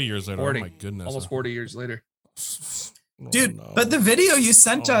 30 years later. 40, oh my goodness, almost 40 years later. Dude, no. but the video you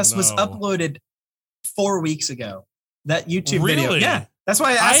sent Oh, us was no. uploaded 4 weeks ago. That YouTube video. Really? Yeah. That's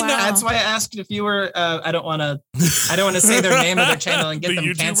why I asked. Wow. That's why I asked if you were. I don't want to say their name or their channel and get The them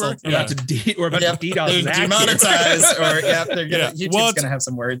YouTuber? canceled. Yeah. We're about to Yep. DDoS They're Zach. demonetized, or they're gonna. Yeah. YouTube's Well, gonna have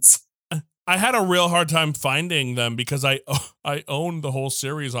some words. I had a real hard time finding them because I own the whole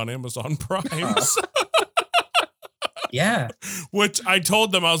series on Amazon Prime. Yeah. Which I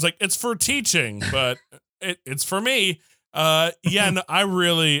told them, I was like, it's for teaching, but it's for me. No, I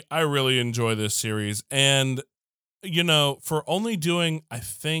really enjoy this series. And, for only doing, I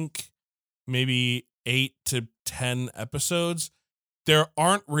think, maybe 8 to 10 episodes, there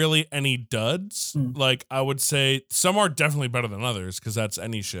aren't really any duds. Like, I would say some are definitely better than others because that's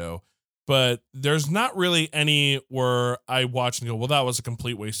any show. But there's not really any where I watch and go, well, that was a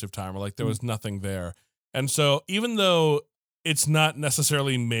complete waste of time, or like there was nothing there. And so even though it's not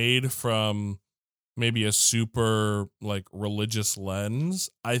necessarily made from maybe a super like religious lens,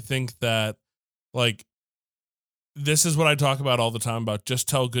 I think that like this is what I talk about all the time about just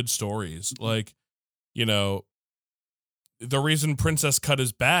tell good stories. Like, the reason Princess Cut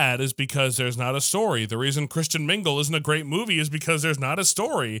is bad is because there's not a story. The reason Christian Mingle isn't a great movie is because there's not a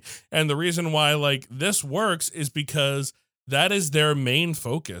story. And the reason why like this works is because that is their main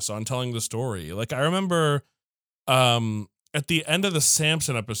focus on telling the story. Like I remember at the end of the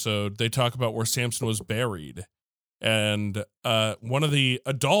Samson episode, they talk about where Samson was buried. And one of the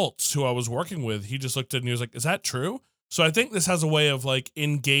adults who I was working with, he just looked at it and he was like, is that true? So I think this has a way of like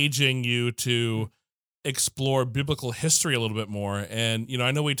engaging you to explore biblical history a little bit more. And, I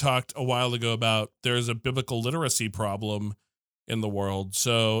know we talked a while ago about there's a biblical literacy problem in the world.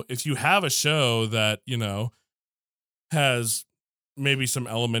 So if you have a show that, has maybe some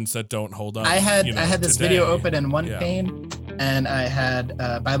elements that don't hold up. I had this today. video open in one Yeah. pane, and I had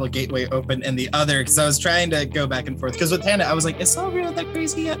Bible Gateway open in the other because I was trying to go back and forth. Because with Hannah, I was like, "Is Celebrity that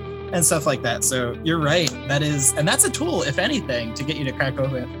crazy yet?" and stuff like that. So you're right. That's a tool, if anything, to get you to crack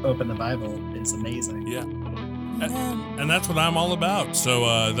open the Bible. Is amazing. Yeah. And that's what I'm all about.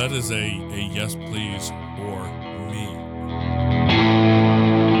 So that is a yes, please for me.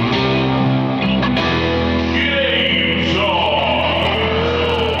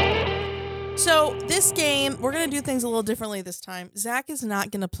 So this game, we're going to do things a little differently this time. Zach is not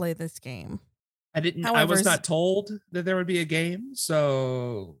going to play this game. I However, was not told that there would be a game,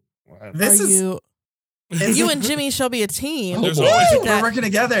 so This Are is you and Jimmy shall be a team. Oh, There's boy. always we're working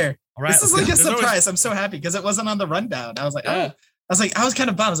together. all right. This is let's like go. a There's always- surprise. I'm so happy because it wasn't on the rundown. I was like, Yeah. I was kind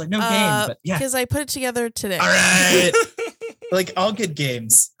of bummed. I was like, no game, but yeah. Because I put it together today. All right. Like all good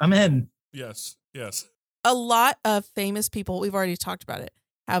games. I'm in. Yes. A lot of famous people, we've already talked about it,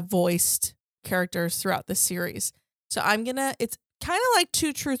 have voiced characters throughout the series. So it's kind of like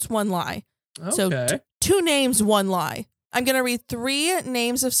 2 truths, 1 lie. So Okay. 2 names, 1 lie. I'm going to read 3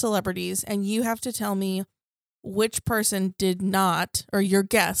 names of celebrities, and you have to tell me which person did not, or your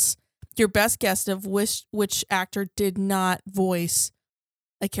best guess of which actor did not voice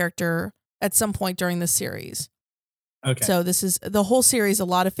a character at some point during the series. Okay. So this is the whole series. A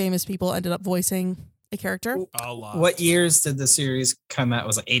lot of famous people ended up voicing a character. A lot. What years did the series come out?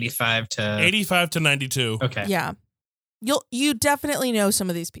 Was it 85 to 85 to 92. Okay. Yeah. You definitely know some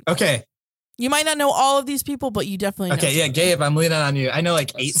of these people. Okay. You might not know all of these people, but you definitely know. Okay. Yeah, Gabe, I'm leaning on you. I know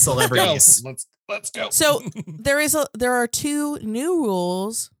like 8 celebrities. Let's go. So there are 2 new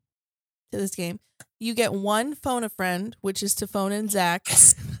rules to this game. You get 1 phone a friend, which is to phone in Zach.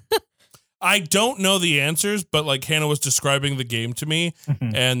 I don't know the answers, but like Hannah was describing the game to me,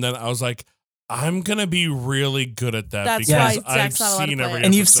 Mhm. and then I was like, I'm gonna be really good at that That's because why I've Zach's not allowed to seen play every it.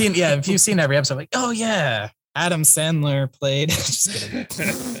 And you've episode. seen, if you've seen every episode, like, oh yeah, Adam Sandler played. Just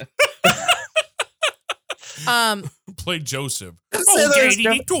kidding. played Joseph. Let's Oh, say there's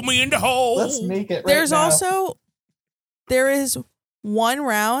Daddy, he threw me in the hole. Let's make it right There's now. also there is 1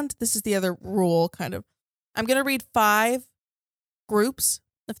 round. This is the other rule, kind of. I'm gonna read 5 groups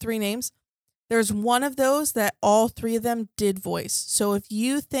of 3 names. There's one of those that all 3 of them did voice. So if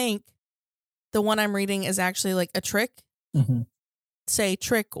you think the one I'm reading is actually like a trick, Mhm. say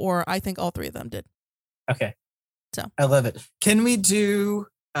trick, or I think all 3 of them did. Okay. So. I love it. Can we do,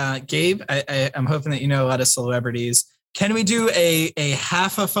 Gabe? I'm hoping that you know a lot of celebrities. Can we do a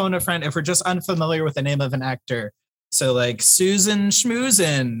half a phone a friend if we're just unfamiliar with the name of an actor? So like Susan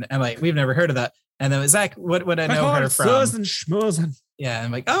Schmoozin. I'm like, we've never heard of that. And then Zach, what would I know her from? Susan Schmoozin. Yeah,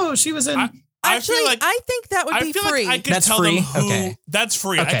 I'm like, oh, she was in. I Actually, feel like I think that would I be feel free. like I can That's tell free? them who. Okay. That's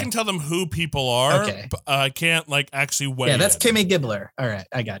free. I Okay. can tell them who people are. Okay. But I can't like actually weigh. Yeah, that's it. Kimmy Gibbler. All right,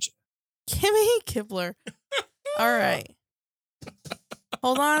 I got you. Kimmy Kibler. All right.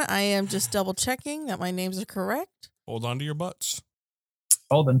 Hold on. I am just double checking that my names are correct. Hold on to your butts.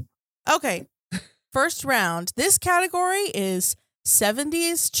 Holden. Okay. First round. This category is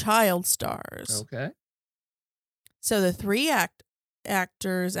 70s child stars. Okay. So the 3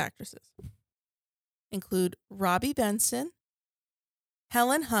 actors, actresses include Robbie Benson,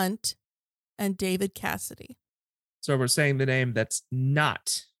 Helen Hunt, and David Cassidy. So we're saying the name that's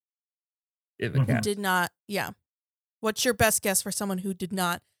not in the Mhm. cast. Did not, yeah. What's your best guess for someone who did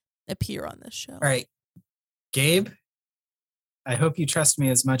not appear on this show? All right, Gabe. I hope you trust me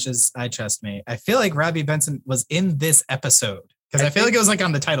as much as I trust me. I feel like Robbie Benson was in this episode because I feel like it was like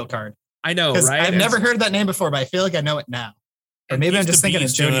on the title card. I know, Because right? I've never heard that name before, but I feel like I know it now. Or maybe I'm He's just the thinking of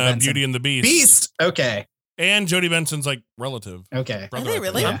Beast Jodie in, Benson. Beauty and the Beast. Beast. Okay. And Jodie Benson's like relative. Okay. Brother, they I think.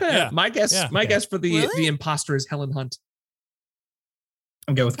 really? Yeah. Okay. Yeah. My guess, Yeah. my guess for the Really? imposter is Helen Hunt.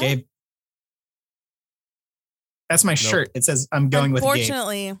 I'm going with Okay. Gabe. That's my shirt. It says I'm going with Gabe.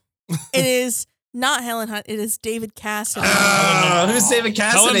 Unfortunately, it is not Helen Hunt. It is David Cassidy. Oh, who's David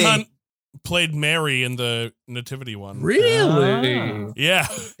Helen Cassidy? Hunt played Mary in the Nativity one. Really? Ah. Yeah.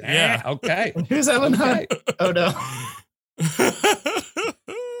 Yeah. Okay. Who's Helen Hunt? Okay. Oh no.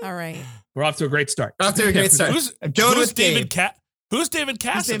 All right. We're off to a great start. Off to a great start. Who's I'm going who's with Gabe. Who's David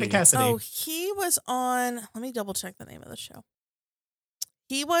Who's Cassidy? David Cassidy? Oh, he was on. Let me double check the name of the show.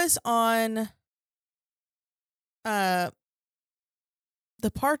 He was on The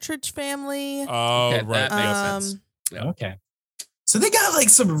Partridge Family. Oh, Okay, right. that makes yeah. sense. Yeah. Okay. So they got like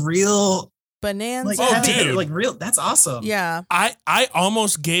some real, Bonanza. like, Oh, heavy- dude. like real. That's awesome. Yeah. I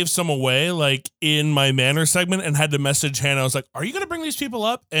almost gave some away like in my manner segment and had to message Hannah. I was like, "Are you going to bring these people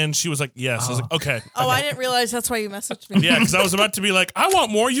up?" And she was like, "Yes." I was like, "Okay." Oh, I didn't realize that's why you messaged me. Yeah, because I was about to be like, "I want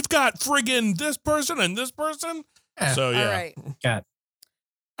more. You've got friggin' this person and this person." Yeah. So yeah, All right. Got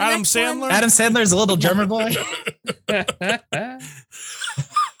The Adam next one- Sandler. Adam Sandler's a little drummer boy.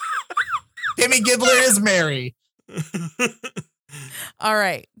 Kimmy Gibbler is Mary. All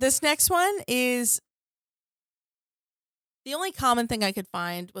right. This next one is the only common thing I could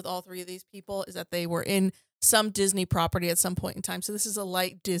find with all 3 of these people is that they were in some Disney property at some point in time. So this is a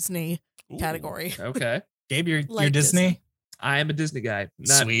light Disney Ooh. category. Okay. Gabe, you're Like Disney. Disney. I am a Disney guy.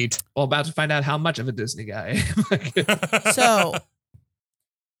 Not, Sweet. well, about to find out how much of a Disney guy. So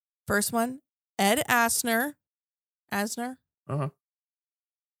first one, Ed Asner. Asner? Uh-huh.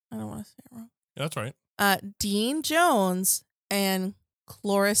 I don't want to say it wrong. Yeah, that's right. Dean Jones and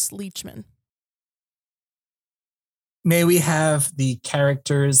Cloris Leachman. May we have the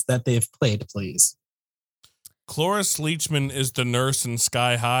characters that they've played, please? Cloris Leachman is the nurse in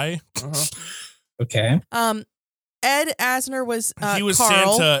Sky High. Uh-huh. Okay. Ed Asner was He was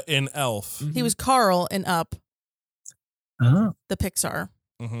Carl. Santa in Elf. He was Carl in Up, Oh. the Pixar.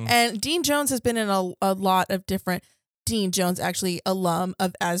 Mhm. And Dean Jones has been in a lot of different. Dean Jones, actually alum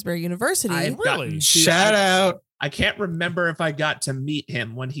of Asbury University. I've gotten Really? to- Shout out. I can't remember if I got to meet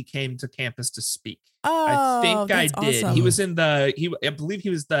him when he came to campus to speak. oh, I think I that's did. awesome. He was in I believe he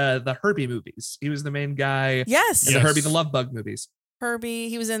was the Herbie movies. He was the main guy Yes, in Yeah. the Herbie the Love Bug movies. Herbie.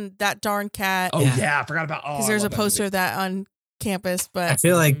 He was in That Darn Cat. Oh Yeah. yeah, I forgot about. because I there's a love that poster movie. of that on campus. I But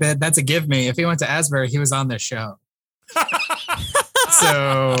feel like that's a give me. If he went to Asbury, he was on their show.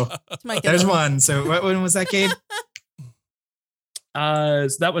 So Mike, there's one. So what one was that, Gabe? So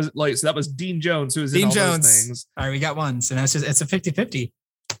that was Dean Jones who was in Dean all those Jones. things. All right, we got one. So now it's a 50-50.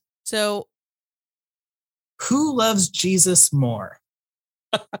 So Who loves Jesus more?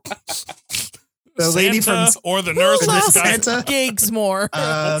 The Santa lady from or the who nurse in loves Sky Santa? gigs more?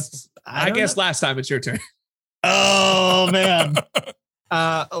 I don't guess know. last time it's your turn. Oh man.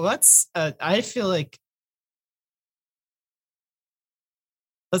 I feel like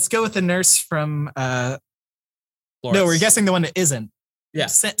let's go with the nurse from no, we're guessing the one that isn't. Yeah.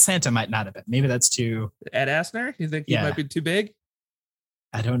 Santa might not have been. Maybe that's too Ed Asner. You think he Yeah. might be too big?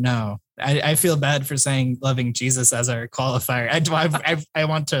 I don't know. I feel bad for saying loving Jesus as our qualifier. I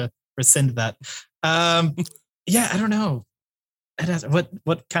want to rescind that. Yeah, I don't know.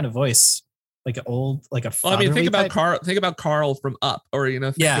 What kind of voice? Like an old, like a Well, I mean, fatherly think about type? Carl. Think about Carl from Up, or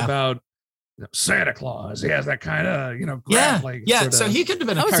think Yeah. about Santa Claus. He has that kind of Yeah, like yeah. sorta- So he could have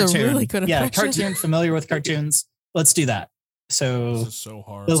been a That was a cartoon. really good yeah, impression. cartoon. Familiar with cartoons? Let's do that. So This is so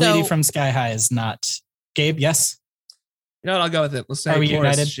hard. the lady So- from Sky High is not Gabe. Yes, You know what? I'll go with it. Let's say Are we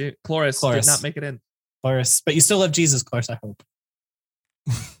Cloris. united? Cloris Cloris. did not make it in. Cloris, but you still love Jesus, Cloris. I hope.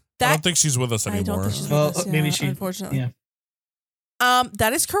 I That don't think she's with us I anymore. don't think she's with Well, us, maybe yeah, she- unfortunately. yeah.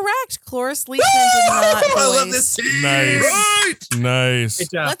 That is correct. Cloris Leachman did not voice. I love this team. Nice. Right. Nice. Good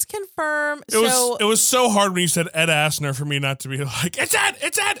job. Let's confirm. It was so hard when you said Ed Asner for me not to be like, it's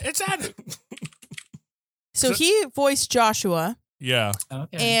Ed. So he voiced Joshua, Yeah.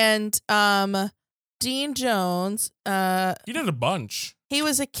 Okay. and Dean Jones. He did a bunch. He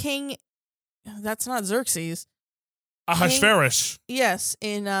was a king. That's not Xerxes. Ahasuerus. Yes,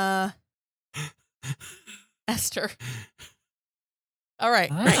 in Esther. All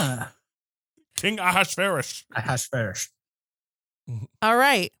right. King Ahasuerus. Ahasuerus. All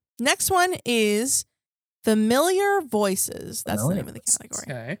right. Next one is Familiar Voices. That's the name of the Familiar Voices.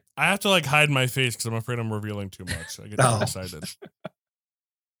 category. Okay. I have to hide my face because I'm afraid I'm revealing too much. I get too Oh. excited.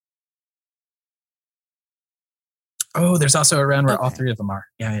 Oh, there's also a round where all Okay. three of them are.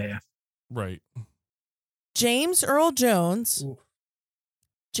 Yeah. Right. James Earl Jones, Ooh.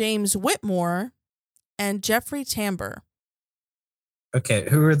 James Whitmore, and Jeffrey Tambor. Okay,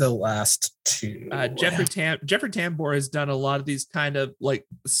 who are the last two? Jeffrey Tambor has done a lot of these kind of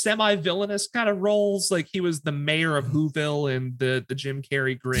semi-villainous kind of roles. Like he was the mayor of Whoville in the Jim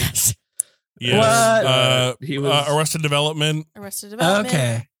Carrey Grinch. Yes. He was Arrested Development. Arrested Development.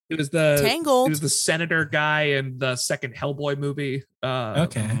 Okay. he was the Tangled. he was the senator guy in the second Hellboy movie.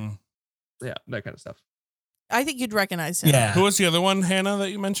 Okay. Mhm. Yeah, that kind of stuff. I think you'd recognize him. Yeah. Who was the other one, Hannah,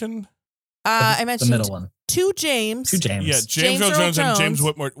 that you mentioned? I the mentioned middle one. two James. Two James. Yeah, James Earl Earl Jones and James Jones.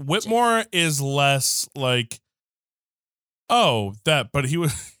 Whitmore. Whitmore is less like, but he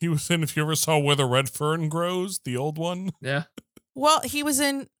was in. If you ever saw Where the Red Fern Grows, the old one. Yeah. Well, he was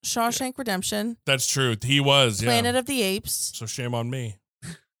in Shawshank Redemption, That's true. He was. Planet Yeah. of the Apes, So shame on me.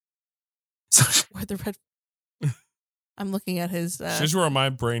 where the red. I'm looking at his Here's where my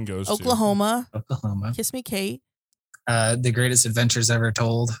brain goes. to. Oklahoma. Oklahoma. Kiss Me, Kate. The greatest adventures ever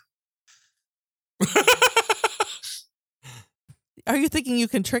told. Are you thinking you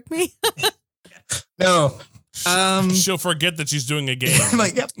can trick me? No. She'll forget that she's doing a game. I'm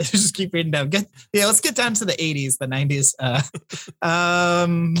like, yep. Just keep reading down. Let's get down to the 80s, the 90s.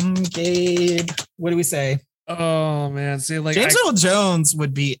 Gabe, what do we say? Oh man, see, James Earl Jones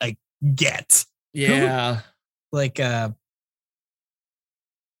would be a get. yeah. Like a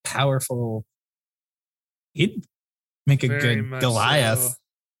powerful. He'd make a Very good much Goliath. so.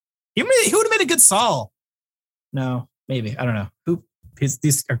 He would have made a good Saul. No, maybe. I don't know.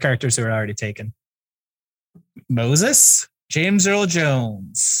 These are characters who are already taken. Moses, James Earl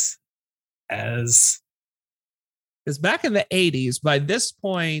Jones as Because back in the 80s, by this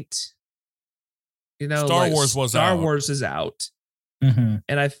point, Star Wars was Star out. Wars is out. Mhm.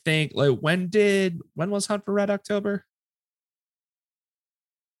 And I think when was Hunt for Red October?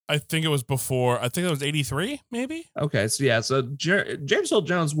 I think it was before. I think it was 83, maybe. Okay, so yeah, so James Earl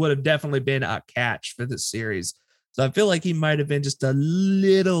Jones would have definitely been a catch for this series. So I feel like he might have been just a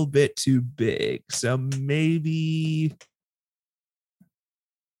little bit too big. So maybe,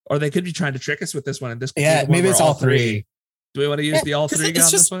 or they could be trying to trick us with this one. And this could be the one maybe where it's all three. Do we want to use the all 'cause three it's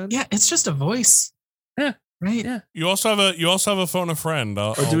on just, this one? Yeah, it's just a voice. Yeah. Right. Yeah. You also have a phone a friend.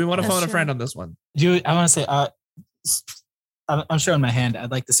 Or do we want to That's phone a true. friend on this one? I want to say, I'm showing my hand.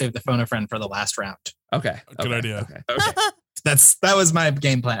 I'd like to save the phone a friend for the last round. Okay. Good okay, idea. Okay. That was my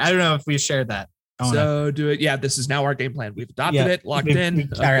game plan. I don't know if we shared that. I wanna- So do it. Yeah, this is now our game plan. We've adopted Yeah, it, locked we- in. we-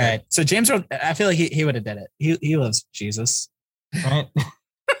 Okay. All right. So James Earl, I feel like he would have did it. He loves Jesus. Right.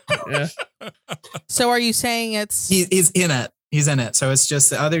 Yeah. So are you saying it's He's in it. He's in it. So it's just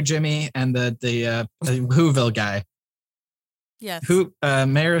the other Jimmy and the Whoville guy. yes?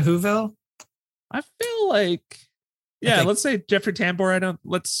 Mayor of Whoville? I feel like, yeah, think- let's say Jeffrey Tambor.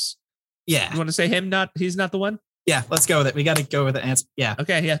 You Yeah. want to say him? He's not the one? Yeah. Let's go with it. We got to go with the answer. Yeah.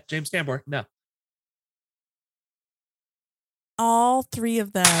 Okay, yeah, James Tambor. No. All three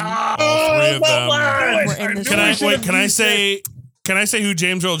of them. All three of them. We're in this Can I one. wait? Can I say who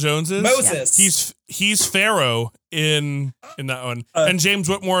James Earl Jones is? Moses. He's Pharaoh in that one, Uh, and James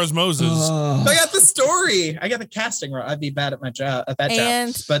Whitmore is Moses. Oh. I got the story. I got the casting wrong. I'd be bad at my job. At that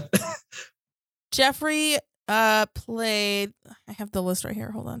And- job. But Jeffrey played. I have the list right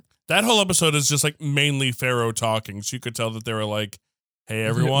here. Hold on. That whole episode is just like mainly Pharaoh talking, so you could tell that they were like, "Hey,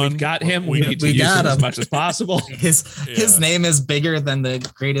 everyone, We've got him. We need to we use got him as him. much as possible. his name is bigger than the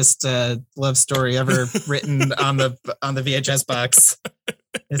greatest love story ever written on the VHS box.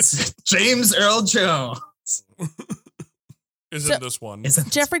 It's James Earl Jones. Isn't So- this one? Isn't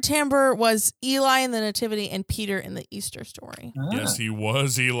Jeffrey Tambor was Eli in the Nativity and Peter in the Easter story. Yes, he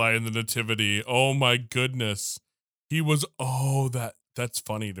was Eli in the Nativity. Oh my goodness, he was. Oh, that's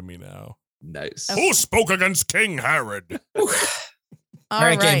funny to me now. Nice. Who spoke against King Herod? All All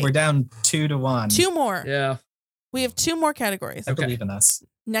right, right. Gabe, we're down 2-1. Two more. Yeah. We have two more categories. I believe in us.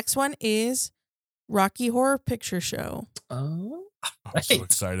 Next one is Rocky Horror Picture Show. Oh. I'm so Right.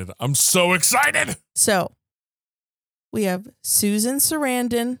 excited. I'm so excited. So we have Susan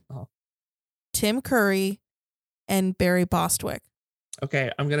Sarandon, Oh. Tim Curry, and Barry Bostwick. Okay,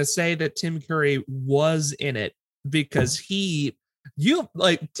 I'm gonna say that Tim Curry was in it because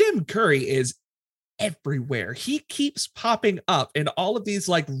Tim Curry is everywhere. He keeps popping up in all of these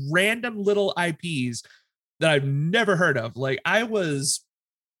like random little IPs that I've never heard of. Like I was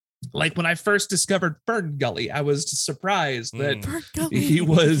like when I first discovered Fern Gully, I was surprised that Mm.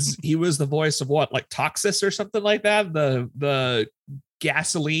 he was the voice of what, like Toxis or something like that, the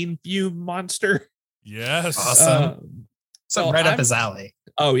gasoline fume monster. Yes. Awesome. So So right I'm- up his alley.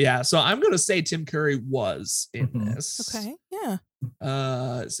 Oh yeah, so I'm gonna say Tim Curry was in Mhm. this. Okay. Yeah.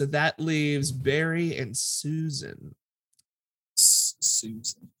 So that leaves Barry and Susan.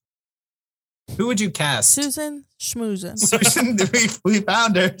 Susan. Who would you cast? Susan Schmoozin. Susan, we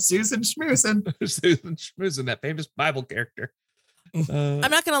found her. Susan Schmoosin. Susan Schmoosin, that famous Bible character. I'm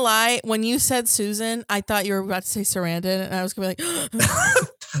not gonna lie. When you said Susan, I thought you were about to say Sarandon, and I was gonna be like,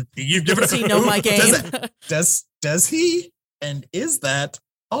 You've "Does he know my game?" Does he? And is that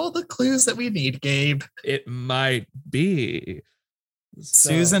all the clues that we need, Gabe? It might be So,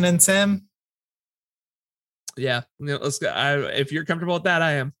 Susan and Tim. Yeah, let's go. If you're comfortable with that,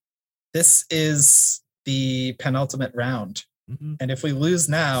 I am. This is the penultimate round. Mhm. And if we lose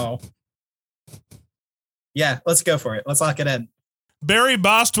now, yeah, let's go for it. Let's lock it in. Barry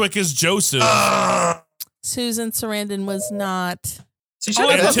Bostwick is Joseph. Susan Sarandon was not. So Oh,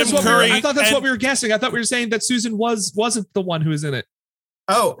 I And thought Tim that's what Curry I thought that's and- what we were guessing. I thought we were saying that Susan wasn't the one who was in it.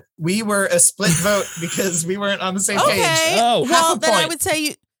 Oh, we were a split vote because we weren't on the same page. Okay. Oh, well, half a then I point. would say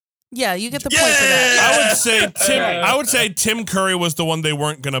you. Yeah, you get the point for that. Yeah! I would say Tim Curry was the one they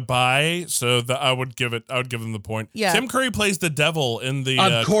weren't gonna buy, so that I would give them the point. Yeah. Tim Curry plays the devil in the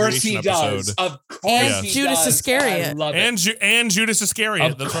Of course he Creation does. episode. Of course And he Judas does. Iscariot. I love it. and Judas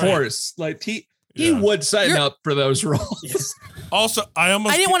Iscariot. Of That's right. course, like he Yeah. would sign You're- up for those roles. Also, I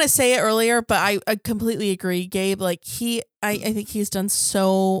didn't want to say it earlier, but I completely agree, Gabe. Like I think he's done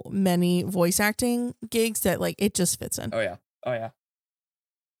so many voice acting gigs that like it just fits in. Oh yeah.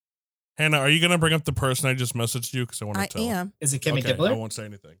 Hannah, are you gonna bring up the person I just messaged you? Because I want to I tell. am. Is it Kimmy Okay, I Gibbler? won't say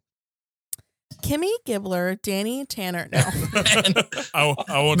anything. Kimmy Gibbler, Danny Tanner. No. I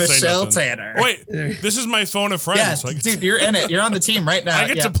won't say Michelle nothing. Tanner. Wait, this is my phone of friends. Yeah, so I get dude, you're in it. You're on the team right now. I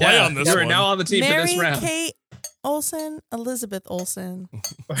get to play on this You are one. now on the team for Mary this round. Kate Olsen, Elizabeth Olsen,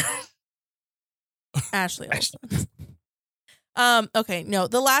 Ashley Olsen. Okay, no,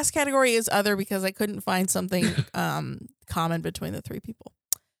 the last category is other because I couldn't find something common between the three people.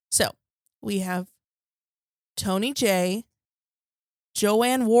 So we have Tony J,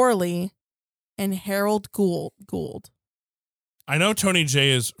 Joanne Worley, and Harold Gould. I know Tony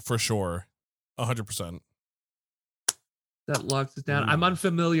J is for sure 100%. That locks it down. I'm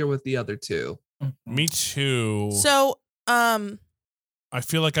unfamiliar with the other two. Me too. So, I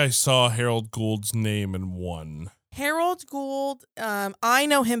feel like I saw Harold Gould's name in one. Harold Gould, I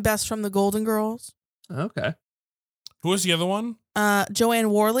know him best from the Golden Girls. Okay. Who was the other one? Joanne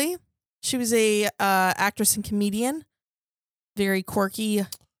Worley. She was a actress and comedian. Very quirky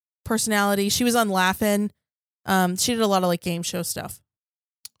personality. She was on Laugh-In. She did a lot of like game show stuff.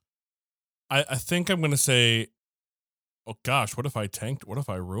 I think I'm gonna say, oh gosh, what if I tanked? What if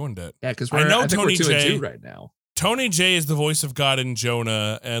I ruined it? Yeah, because I know I think Tony we're 2 and J. 2 right now. Tony J is the voice of God in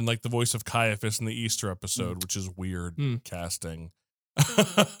Jonah and like the voice of Caiaphas in the Easter episode, which is weird casting.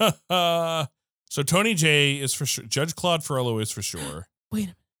 So Tony J is for sure. Judge Claude Furlow is for sure. Wait a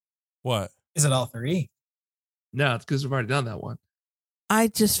minute. What? Is it all three? No, it's because we've already done that one. I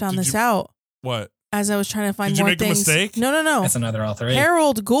just found Did this you- out What? as I was trying to find Did you more make a things. mistake? No. That's another all three.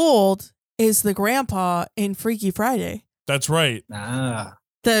 Harold Gould is the grandpa in Freaky Friday, That's right. Ah.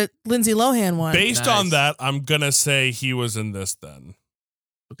 the Lindsay Lohan one. Based on Nice. that, I'm gonna say he was in this then.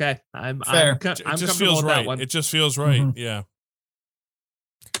 Okay. I'm Fair. I'm It comfortable just feels with right. that one. It just feels right. Mhm. Yeah.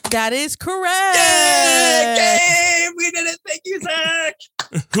 That is correct. Yay! We did it. Thank you, Zach.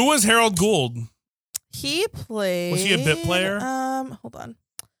 Who was Harold Gould? He played. Was he a bit player? Hold on.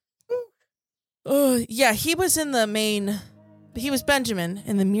 Yeah, he was in the main. He was Benjamin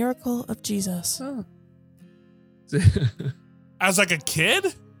in The Miracle of Jesus. Oh. As like a kid?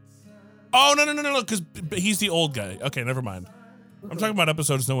 Oh no! Because he's the old guy. Okay, never mind. I'm talking about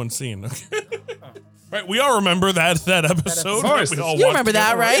episodes no one's seen. Okay. Right, we all remember that episode. Of course. that we all You watched remember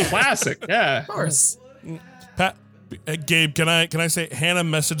that, together, right? Classic. Yeah. Of course. Pat, Gabe, can I say Hannah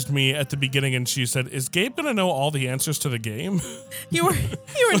messaged me at the beginning and she said, "Is Gabe gonna know all the answers to the game?" You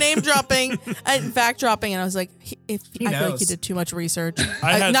were name dropping and fact dropping, and I was like, I feel like knows. he did too much research.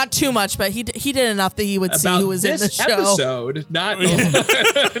 I had- Not too much, but he did enough that he would see About who was in this the show. episode, not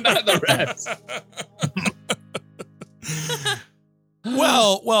not the rest.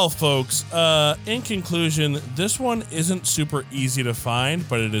 Well, folks. In conclusion, this one isn't super easy to find,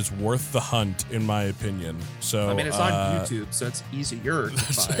 but it is worth the hunt, in my opinion. So I mean, it's on YouTube, so it's easier to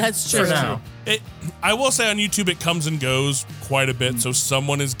find. That's For true. now. I will say on YouTube it comes and goes quite a bit, so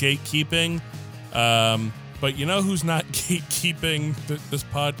someone is gatekeeping. But you know who's not gatekeeping this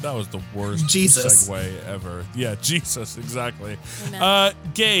pod? That was the worst Jesus. segue ever. Yeah, Jesus, exactly. Amen.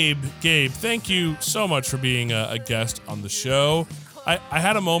 Gabe, thank you so much for being a guest on the show. I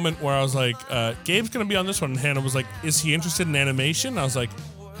had a moment where I was like, Gabe's going to be on this one, and Hannah was like, is he interested in animation? I was like,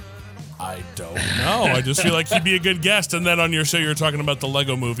 I don't know. I just feel like he'd be a good guest. And then on your show, you were talking about the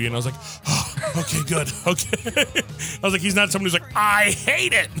Lego movie, and I was like, oh, okay, good. Okay. I was like, he's not somebody who's like, I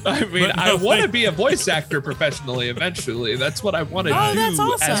hate it. I mean, But no, I want to thank- be a voice actor professionally eventually. That's what I want to Oh, do that's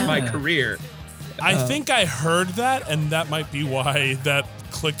awesome. as my career. I think I heard that, and that might be why that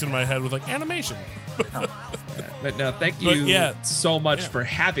clicked in my head with like animation. But no, thank But you yeah. so much Yeah. for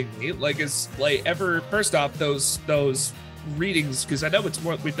having me. Like, it's like first off, those readings, because I know it's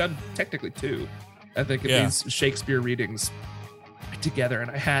more, we've done technically 2, I think, of Yeah. these Shakespeare readings together, and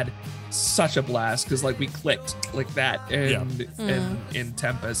I had such a blast because like we clicked like that in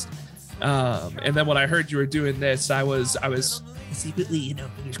Tempest. And then when I heard you were doing this, I was secretly,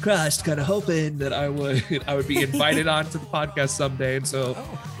 fingers crossed, kind of hoping that I would be invited onto the podcast someday. And so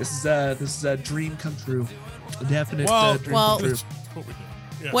this is a dream come true. A definite dream Well- come true. That's what we do.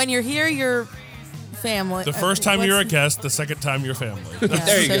 Yeah. When you're here, you're family. The first time you're a guest, the second time you're family. Yeah,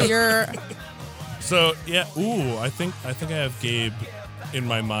 There you so go. you're So yeah, I think I have Gabe in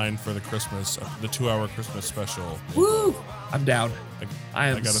my mind for the 2-hour Christmas special. Woo! I'm down. I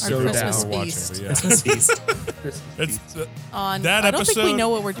am gotta so figure out down. Christmas what we're watching, feast. but yeah. Christmas feast. It's on. That I don't think we episode- know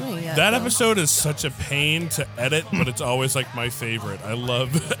what we're doing yet. that though. episode is such a pain to edit, but it's always like my favorite. I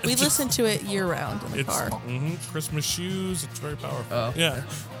love it. We listen to it year round in the It's car. Christmas shoes. It's very powerful. Oh. Yeah.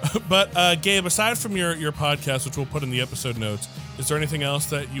 But Gabe, aside from your podcast, which we'll put in the episode notes, is there anything else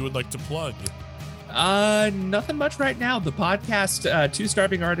that you would like to plug? Nothing much right now. The podcast, 2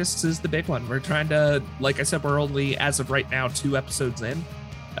 Starving Artists, is the big one. We're trying to, like I said, we're only, as of right now, 2 episodes in.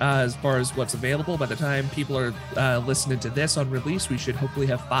 as far as what's available. By the time people are listening to this on release, we should hopefully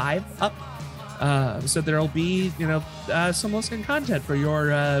have 5 up. So there'll be, some listening content for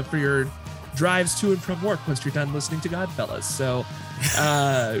your drives to and from work once you're done listening to Godfellas. So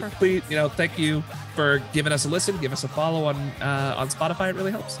please, thank you for giving us a listen. Give us a follow on Spotify. It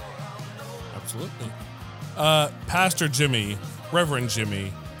really helps. Absolutely. Pastor Jimmy, Reverend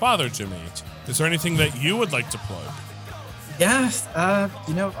Jimmy, Father Jimmy, is there anything that you would like to plug? Yeah,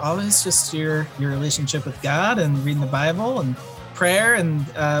 always just your relationship with God and reading the Bible and prayer, and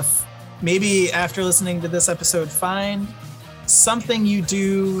maybe after listening to this episode, find something you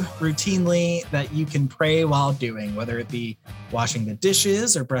do routinely that you can pray while doing, whether it be washing the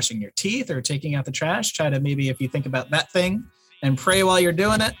dishes or brushing your teeth or taking out the trash. Try to maybe, if you think about that thing, and pray while you're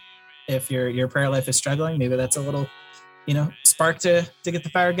doing it. If your prayer life is struggling, maybe that's a little, spark to get the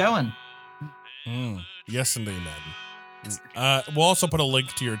fire going. Yes and amen. We'll also put a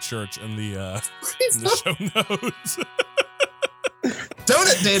link to your church in the show notes.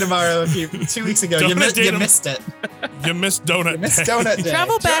 Donut Day tomorrow. 2 weeks ago, you missed it. You missed Donut Day. Donut Day.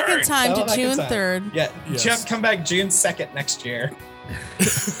 Travel back in time to June 3rd. Yeah, Yes. come back June 2nd next year.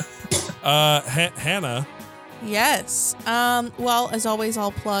 Hannah. Yes. Well, as always,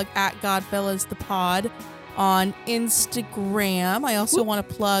 I'll plug at Godfellas the Pod on Instagram. I also want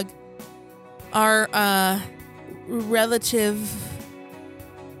to plug our relative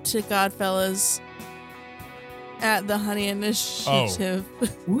to Godfellas at the Honey Initiative.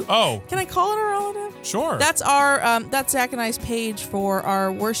 Oh, Can I call it a relative? sure. That's our that's Zach and I's page for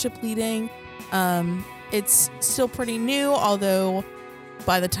our worship leading. It's still pretty new, although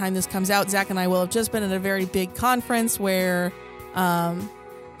by the time this comes out, Zach and I will have just been at a very big conference where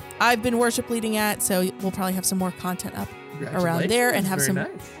I've been worship leading at, so we'll probably have some more content up around there and have Very some.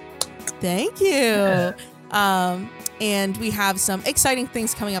 nice. Thank you. And we have some exciting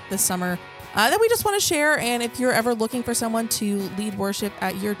things coming up this summer that we just want to share. And if you're ever looking for someone to lead worship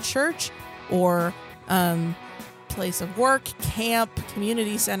at your church or place of work, camp,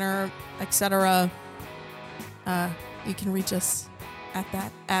 community center, etc., you can reach us at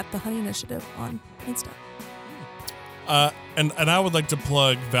the Honey Initiative on Insta. And I would like to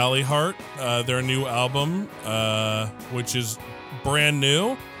plug Valley Heart, their new album, which is brand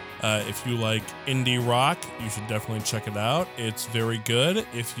new. If you like indie rock, you should definitely check it out. It's very good.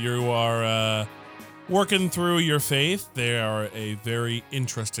 If you are working through your faith, they are a very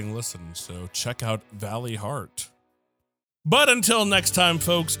interesting listen. So check out Valley Heart. But until next time,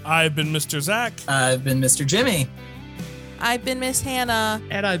 folks, I've been Mr. Zach. I've been Mr. Jimmy. I've been Miss Hannah.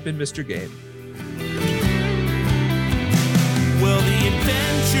 And I've been Mr. Gabe. Well, the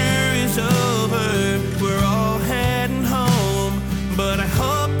adventure is over. We're all heading home. But I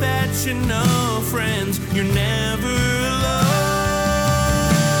hope that you know, friends, you're never alone.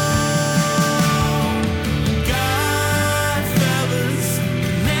 God, fellas,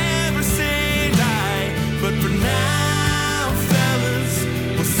 never say die. But for now, fellas,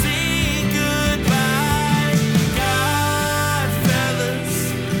 we'll say goodbye. God,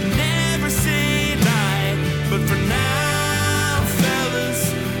 fellas, never say die. But for now,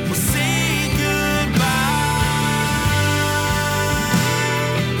 fellas, we'll say goodbye.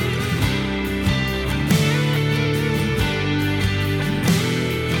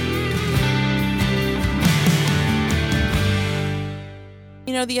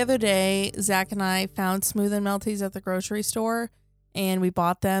 The other day, Zach and I found Smooth and Melties at the grocery store, and we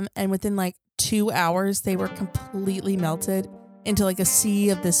bought them. And within like 2 hours, they were completely melted into like a sea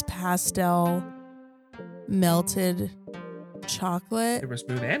of this pastel melted chocolate. They were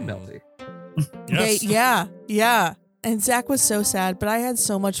smooth and melty. Yes. Yeah. And Zach was so sad, but I had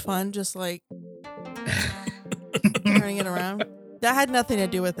so much fun just like turning it around. That had nothing to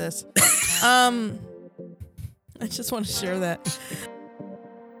do with this. I just want to share that.